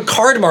want to deal with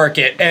card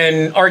market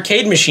and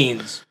arcade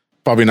machines.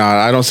 Probably not.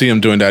 I don't see him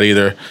doing that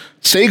either.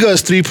 Sega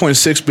is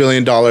 $3.6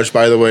 billion,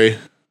 by the way.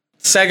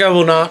 Sega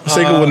will not.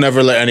 Sega would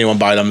never let anyone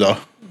buy them, though.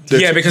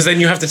 Yeah, because then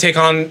you have to take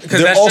on.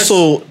 They're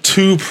also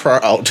too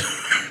proud.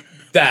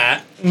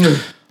 That.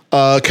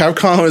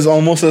 Capcom is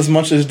almost as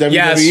much as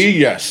WWE.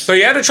 Yes. So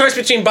you had a choice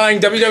between buying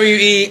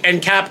WWE and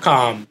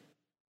Capcom.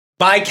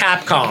 Buy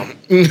Capcom.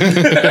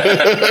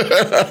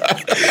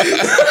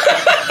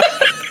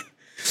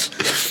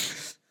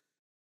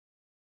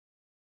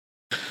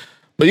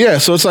 But yeah,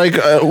 so it's like,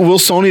 will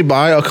Sony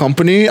buy a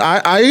company?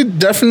 I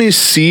definitely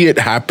see it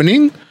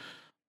happening.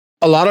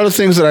 A lot of the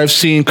things that I've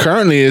seen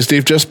currently is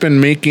they've just been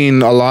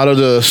making a lot of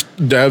the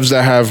devs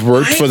that have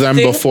worked for them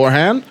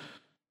beforehand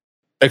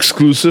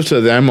exclusive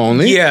to them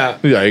only. Yeah.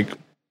 Like,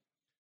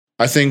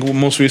 I think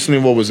most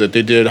recently, what was it?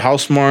 They did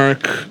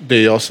Housemarque.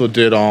 They also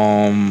did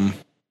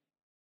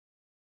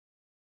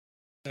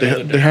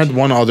they had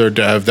one other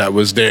dev that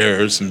was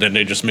theirs, and then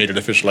they just made it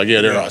official. Like,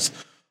 yeah, they're us.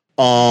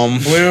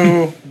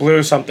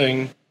 Blue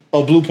something.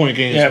 Oh, Blue Point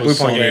Games. Yeah, Blue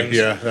Point Games.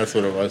 Yeah, that's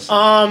what it was.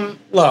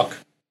 Look.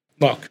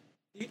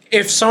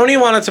 If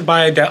Sony wanted to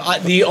buy a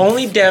dev, the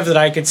only dev that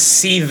I could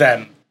see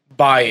them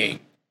buying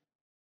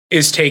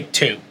is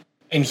Take-Two.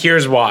 And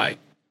here's why.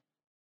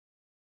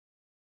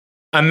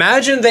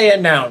 Imagine they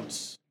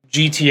announce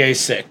GTA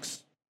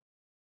 6.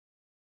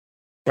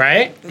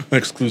 Right?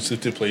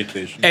 Exclusive to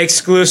PlayStation.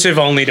 Exclusive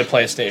only to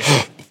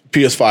PlayStation.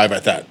 PS5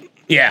 at that.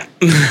 Yeah.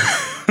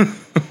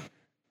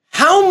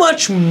 How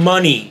much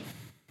money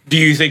do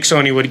you think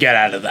Sony would get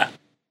out of that?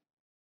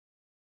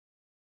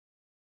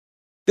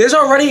 There's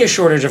already a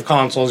shortage of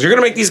consoles. You're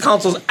going to make these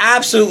consoles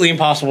absolutely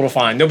impossible to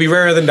find. They'll be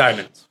rarer than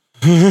diamonds.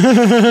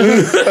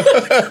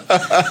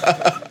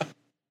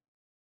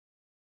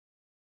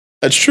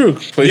 That's true.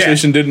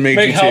 PlayStation did make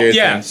GTA.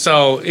 Yeah,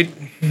 so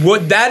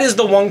that is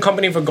the one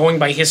company for going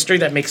by history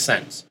that makes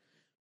sense.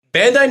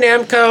 Bandai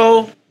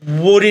Namco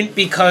wouldn't,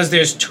 because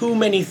there's too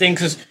many things.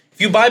 'Cause if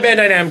you buy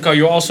Bandai Namco,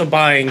 you're also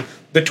buying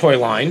the toy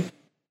line.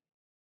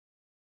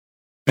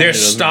 There's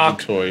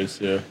stock toys.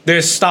 Yeah.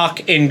 There's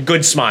stock in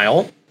Good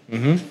Smile.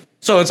 Mm-hmm.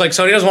 So it's like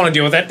Sony doesn't want to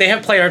deal with that. They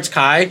have PlayArts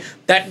Kai.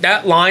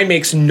 That line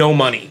makes no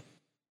money.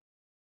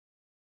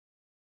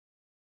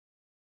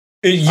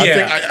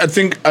 Yeah, I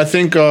think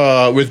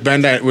with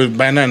Bandai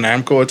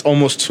Namco, it's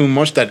almost too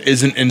much that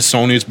isn't in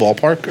Sony's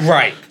ballpark.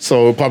 Right.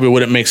 So it probably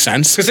wouldn't make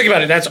sense. Because think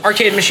about it. That's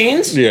arcade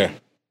machines. Yeah.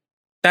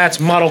 That's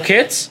model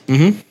kits.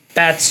 Mm-hmm.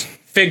 That's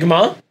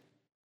Figma.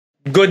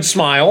 Good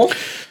Smile.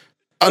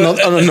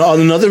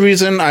 Another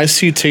reason I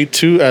see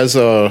Take-Two as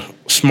a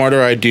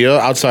smarter idea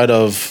outside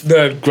of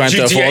the Grand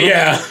Theft Auto.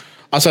 Yeah.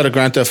 Outside of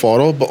Grand Theft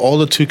Auto, but all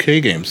the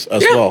 2K games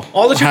as well.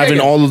 All the 2K having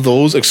games. all of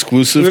those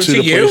exclusive to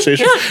the PlayStation.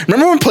 Yeah.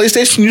 Remember when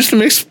PlayStation used to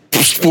make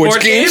sports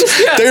games?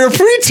 Yeah. They were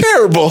pretty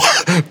terrible,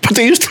 but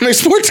they used to make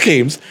sports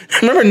games.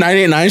 Remember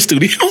 989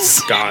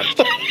 Studios? God.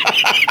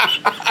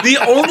 the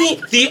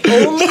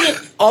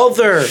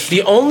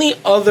only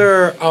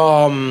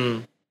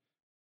other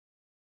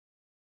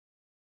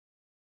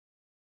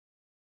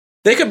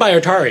they could buy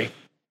Atari.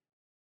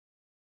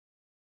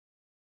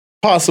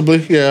 Possibly,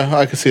 yeah,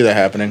 I could see that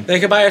happening. They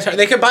could buy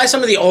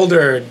some of the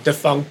older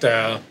defunct,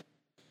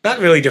 not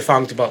really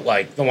defunct, but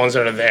like the ones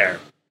that are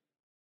there.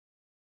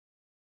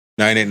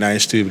 989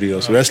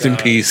 Studios, rest in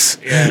peace.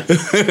 Yeah.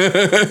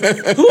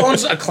 Who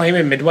owns Acclaim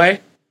and Midway?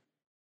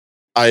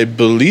 I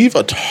believe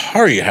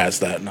Atari has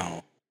that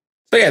now.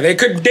 So yeah, they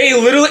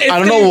literally. I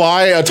don't know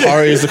why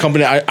Atari is the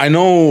company. I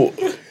know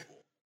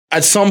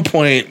at some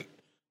point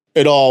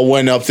it all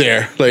went up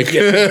there. Like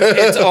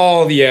it's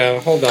all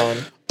hold on.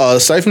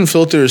 Siphon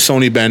Filter is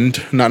Sony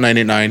Bend, not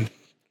 989.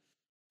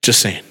 Just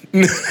saying.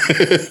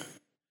 The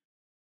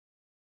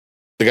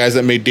guys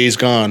that made Days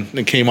Gone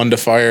and came under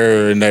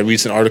fire in that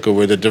recent article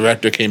where the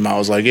director came out,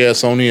 was like, yeah,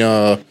 Sony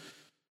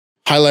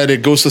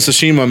highlighted Ghost of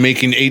Tsushima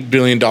making $8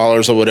 billion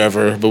or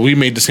whatever, but we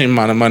made the same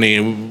amount of money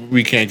and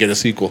we can't get a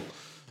sequel.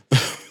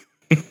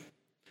 I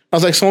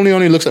was like, Sony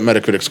only looks at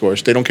Metacritic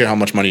scores. They don't care how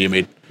much money you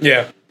made.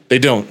 Yeah. They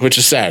don't, which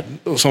is sad.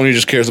 Sony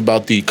just cares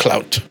about the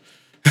clout.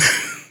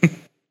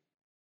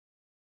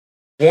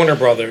 Warner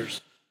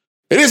Brothers.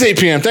 It is 8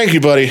 p.m. Thank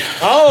you, buddy.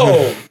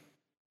 Oh.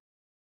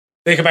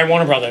 They could buy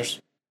Warner Brothers.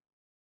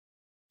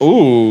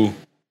 Ooh.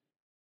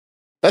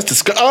 That's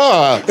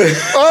disgusting.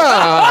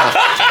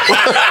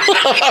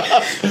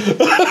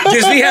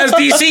 Disney has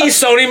DC.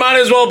 Sony might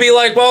as well be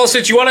like, well,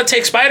 since you want to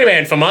take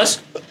Spider-Man from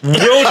us,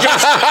 we'll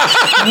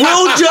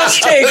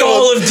just take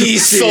all of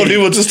DC. Sony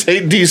will just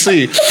take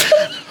DC.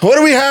 What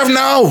do we have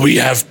now? We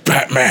have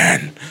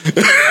Batman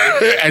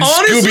and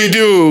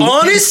Scooby-Doo.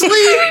 Honestly,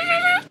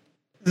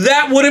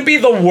 that wouldn't be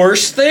the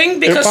worst thing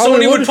because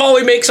Sony would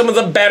probably make some of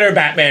the better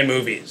Batman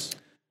movies.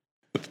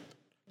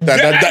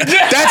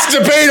 That's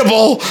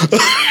debatable.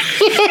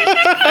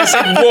 I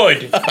said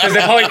would, because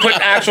they probably put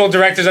actual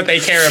directors that they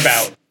care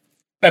about.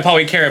 That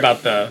probably care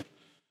about the...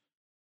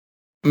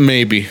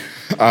 Maybe.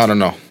 I don't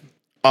know.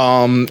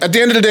 At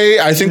the end of the day,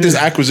 I think this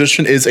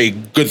acquisition is a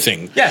good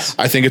thing. Yes.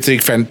 I think it's a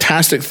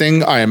fantastic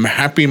thing. I am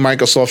happy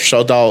Microsoft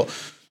shelled out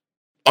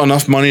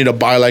enough money to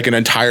buy like an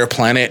entire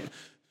planet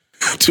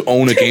to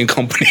own a game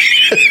company.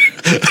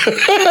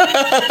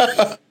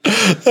 Yeah.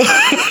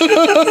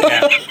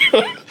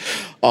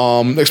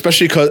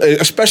 Especially,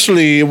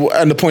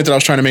 and the point that I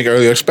was trying to make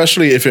earlier,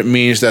 especially if it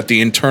means that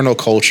the internal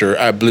culture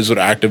at Blizzard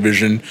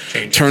Activision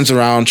turns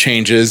around,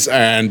 changes,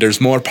 and there's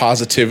more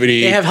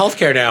positivity. They have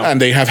healthcare now.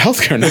 And they have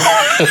healthcare now.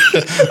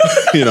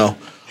 You know,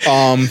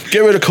 get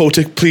rid of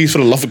Kotick, please, for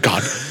the love of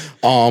God.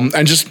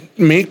 And just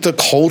make the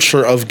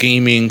culture of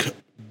gaming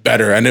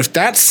better. And if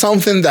that's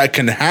something that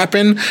can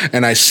happen,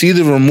 and I see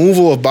the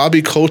removal of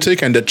Bobby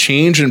Kotick and the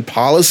change in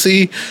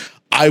policy,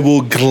 I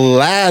will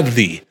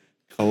gladly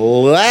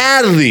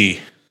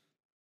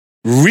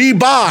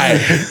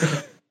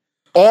rebuy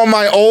all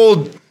my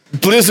old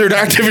Blizzard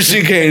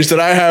Activision games that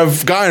I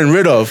have gotten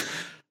rid of.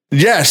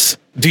 Yes,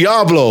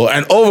 Diablo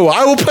and Overwatch.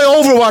 I will play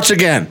Overwatch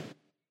again.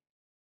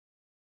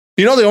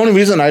 You know, the only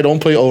reason I don't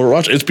play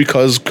Overwatch is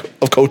because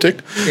of Kotick.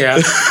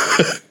 Yeah.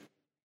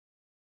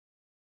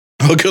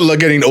 Good luck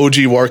getting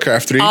OG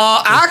Warcraft 3.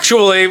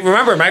 Actually,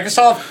 remember,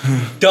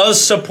 Microsoft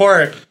does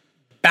support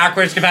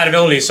backwards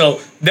compatibility, so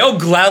they'll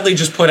gladly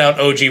just put out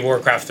OG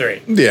Warcraft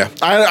 3. Yeah,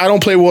 I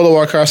don't play World of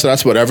Warcraft, so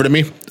that's whatever to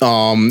me.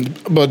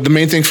 But the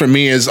main thing for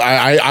me is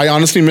I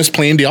honestly miss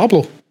playing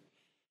Diablo.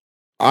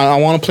 I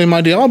want to play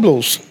my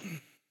Diablos.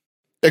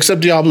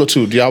 Except Diablo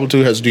 2. Diablo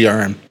 2 has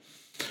DRM.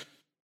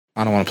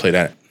 I don't want to play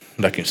that.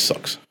 That game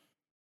sucks.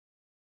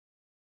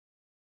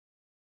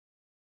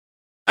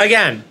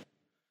 Again,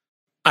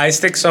 I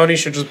think Sony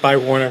should just buy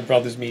Warner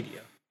Brothers Media.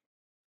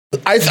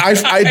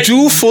 I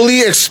do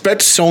fully expect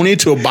Sony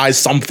to buy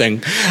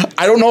something.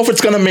 I don't know if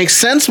it's going to make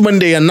sense when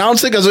they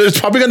announce it, because it's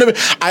probably going to be,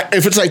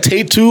 if it's like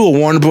Take-Two or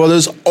Warner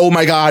Brothers, oh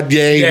my God,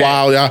 yay, yeah,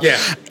 wow, yeah.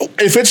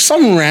 If it's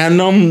some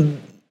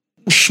random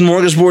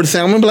smorgasbord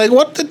thing, I'm going to be like,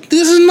 what?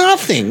 This is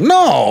nothing.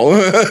 No.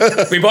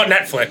 We bought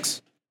Netflix.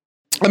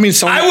 I mean,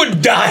 Sony, I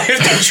would die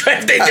if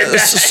they did that.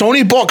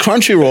 Sony bought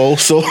Crunchyroll,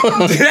 so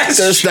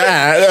there's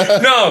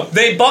that. No,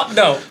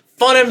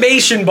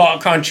 Funimation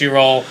bought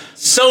Crunchyroll.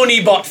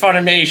 Sony bought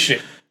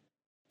Funimation.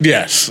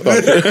 Yes.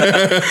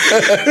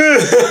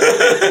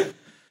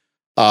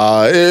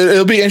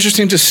 It'll be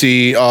interesting to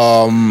see.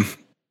 The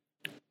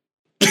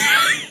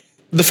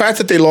fact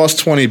that they lost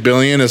 $20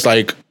 billion is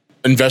like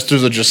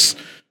investors are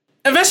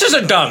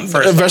dumb.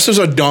 Investors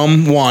are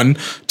dumb. 1,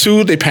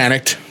 2, they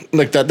panicked.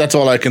 Like that's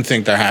all I can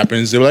think that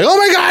happens. They were like, "Oh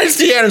my God, it's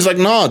the end." It's like,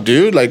 no,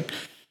 dude. Like,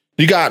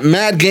 you got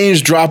mad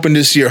games dropping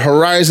this year.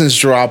 Horizon's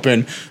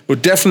dropping. We're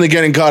definitely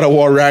getting God of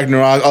War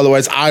Ragnarok.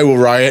 Otherwise, I will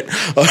riot.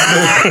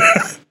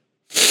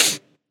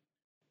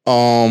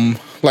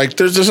 Like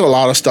there's just a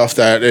lot of stuff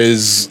that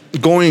is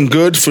going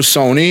good for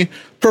Sony,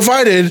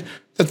 provided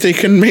that they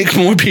can make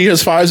more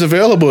PS5s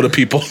available to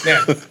people.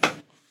 Yeah.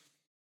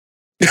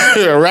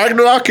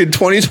 Ragnarok in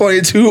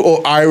 2022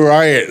 or I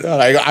riot.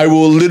 Like I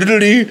will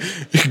literally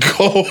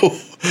go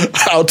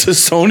out to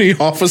Sony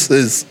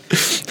offices.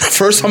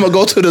 First, I'm gonna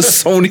go to the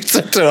Sony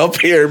Center up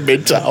here in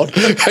Midtown.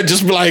 I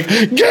just be like,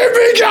 "Get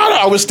me out!"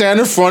 I would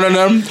stand in front of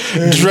them,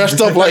 dressed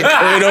up like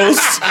Kratos.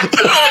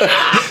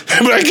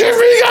 I'm like, "Get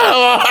me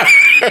out!"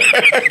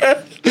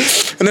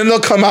 And then they'll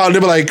come out and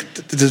they'll be like,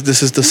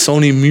 "This is the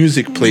Sony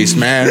music place,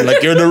 man.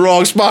 Like you're in the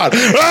wrong spot."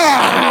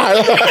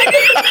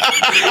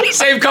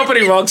 Same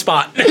company, wrong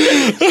spot.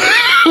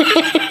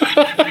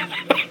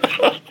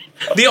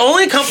 The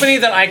only company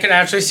that I could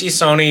actually see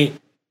Sony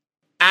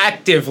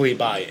actively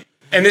buying,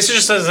 and this is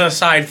just as a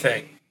side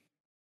thing,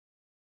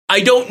 I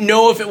don't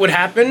know if it would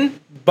happen,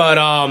 but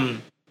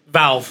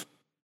Valve.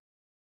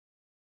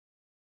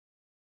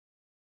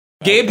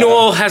 Gabe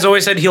Newell has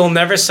always said he'll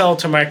never sell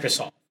to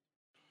Microsoft.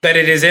 That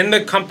it is in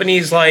the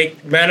company's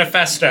like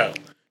manifesto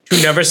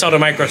to never sell to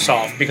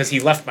Microsoft because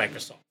he left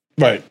Microsoft.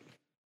 Right.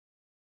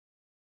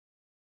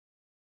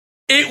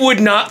 It would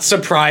not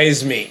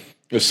surprise me.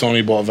 If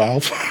Sony bought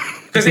Valve.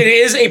 Because it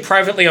is a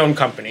privately owned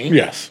company.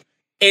 Yes.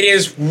 It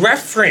is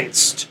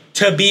referenced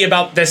to be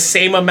about the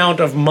same amount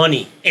of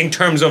money in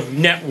terms of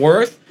net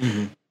worth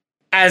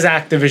as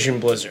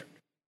Activision-Blizzard.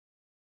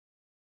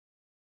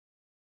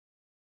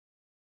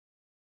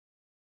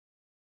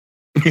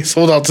 He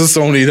sold out to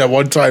Sony that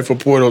one time for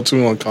Portal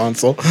 2 on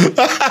console.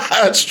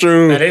 That's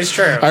true. That is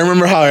true. I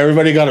remember how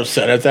everybody got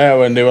upset at that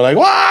when they were like,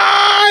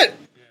 "What?"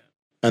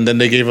 And then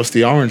they gave us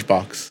the orange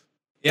box.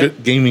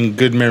 Good gaming,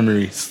 good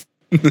memories.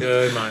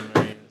 Good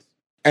memories.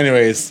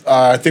 Anyways,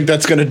 I think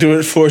that's going to do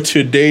it for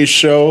today's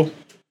show.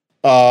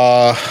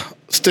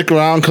 Stick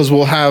around because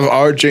we'll have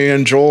RJ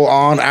and Joel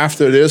on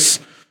after this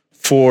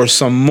for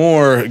some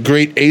more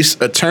great Ace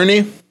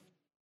Attorney.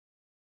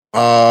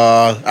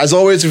 As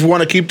always, if you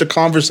want to keep the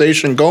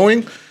conversation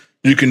going,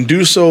 you can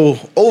do so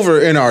over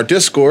in our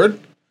Discord.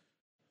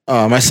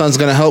 My son's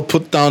going to help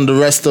put down the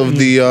rest of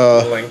the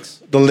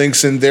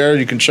links in there.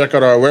 You can check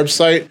out our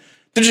website,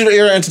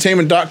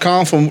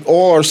 digitaleraentertainment.com, from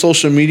all our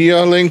social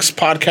media links,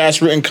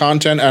 podcasts, written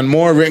content, and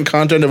more written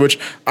content, of which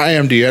I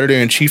am the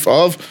editor-in-chief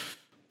of.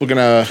 We're going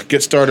to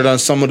get started on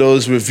some of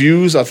those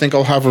reviews. I think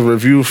I'll have a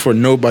review for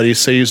Nobody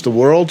Saves the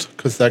World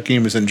because that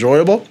game is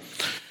enjoyable.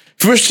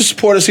 If you wish to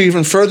support us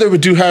even further, we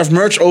do have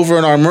merch over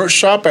in our merch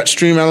shop at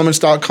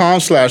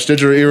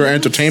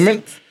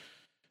streamelements.com/digitaleraentertainment.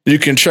 You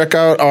can check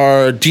out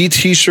our D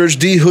t-shirts,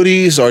 D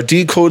hoodies, our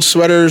D code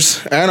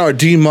sweaters, and our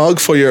D mug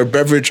for your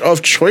beverage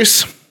of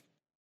choice.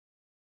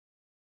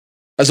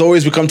 As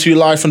always, we come to you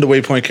live from the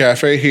Waypoint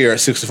Cafe here at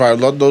 65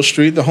 Ludlow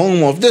Street, the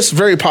home of this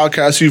very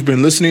podcast you've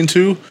been listening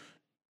to,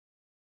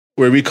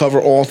 where we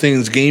cover all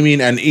things gaming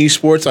and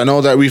esports. I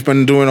know that we've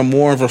been doing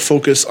more of a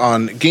focus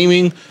on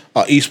gaming.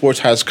 Esports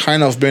has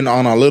kind of been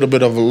on a little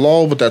bit of a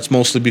lull, but that's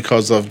mostly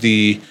because of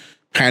the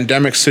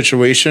pandemic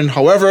situation.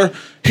 However,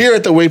 here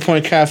at the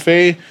Waypoint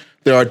Cafe,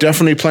 there are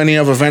definitely plenty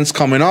of events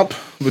coming up.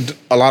 With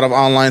a lot of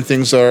online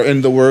things are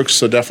in the works,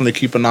 so definitely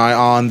keep an eye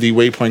on the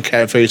Waypoint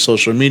Cafe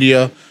social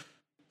media.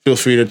 Feel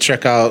free to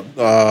check out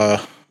the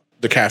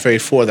cafe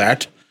for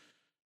that.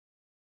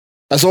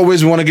 As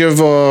always, we want to give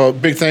a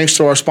big thanks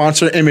to our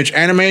sponsor, Image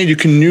Anime. You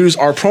can use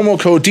our promo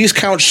code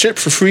DISCOUNTSHIP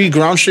for free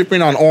ground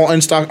shipping on all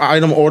in-stock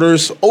item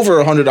orders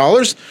over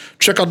 $100.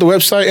 Check out the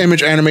website,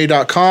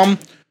 imageanime.com,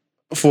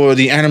 for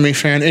the anime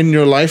fan in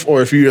your life,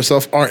 or if you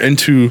yourself are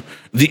into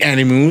the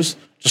animus,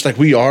 just like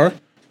we are,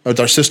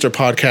 with our sister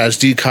podcast,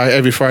 D-Kai,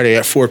 every Friday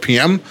at 4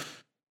 p.m.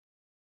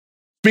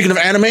 Speaking of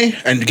anime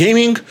and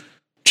gaming,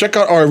 check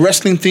out our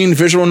wrestling-themed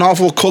visual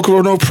novel,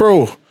 Kokoro no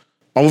Pro,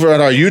 over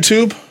at our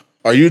YouTube.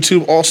 Our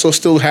YouTube also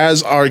still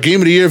has our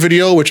Game of the Year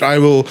video, which I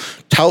will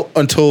tout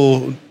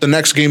until the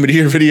next Game of the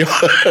Year video.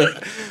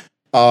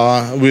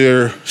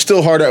 We're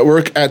still hard at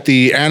work at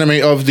the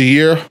Anime of the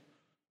Year. So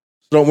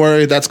don't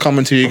worry, that's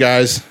coming to you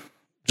guys.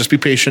 Just be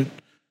patient.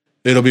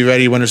 It'll be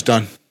ready when it's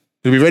done.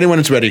 It'll be ready when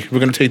it's ready. We're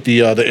going to take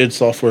the id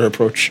Software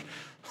approach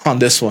on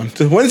this one.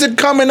 When's it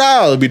coming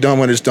out? It'll be done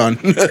when it's done.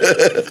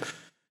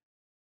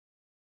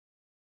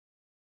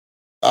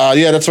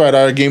 Yeah, that's right.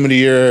 Our Game of the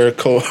Year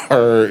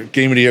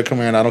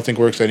command, I don't think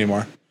works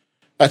anymore.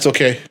 That's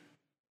okay.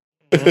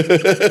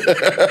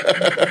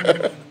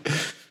 It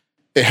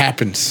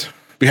happens.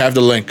 We have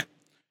the link.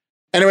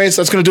 Anyways,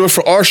 that's going to do it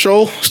for our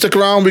show. Stick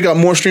around. We got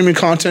more streaming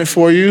content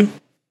for you.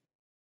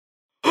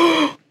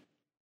 What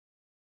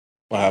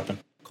happened?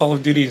 Call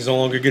of Duty is no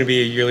longer going to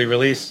be a yearly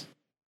release.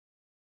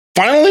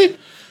 Finally?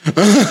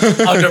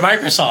 Under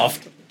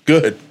Microsoft.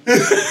 Good.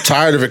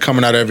 Tired of it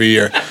coming out every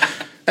year.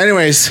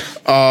 Anyways,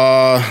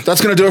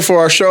 that's going to do it for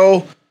our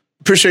show.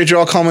 Appreciate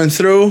y'all coming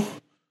through.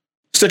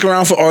 Stick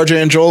around for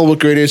RJ and Joel with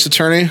Great Ace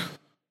Attorney.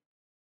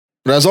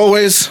 But as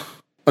always,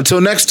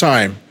 until next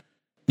time,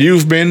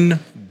 you've been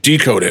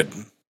decoded.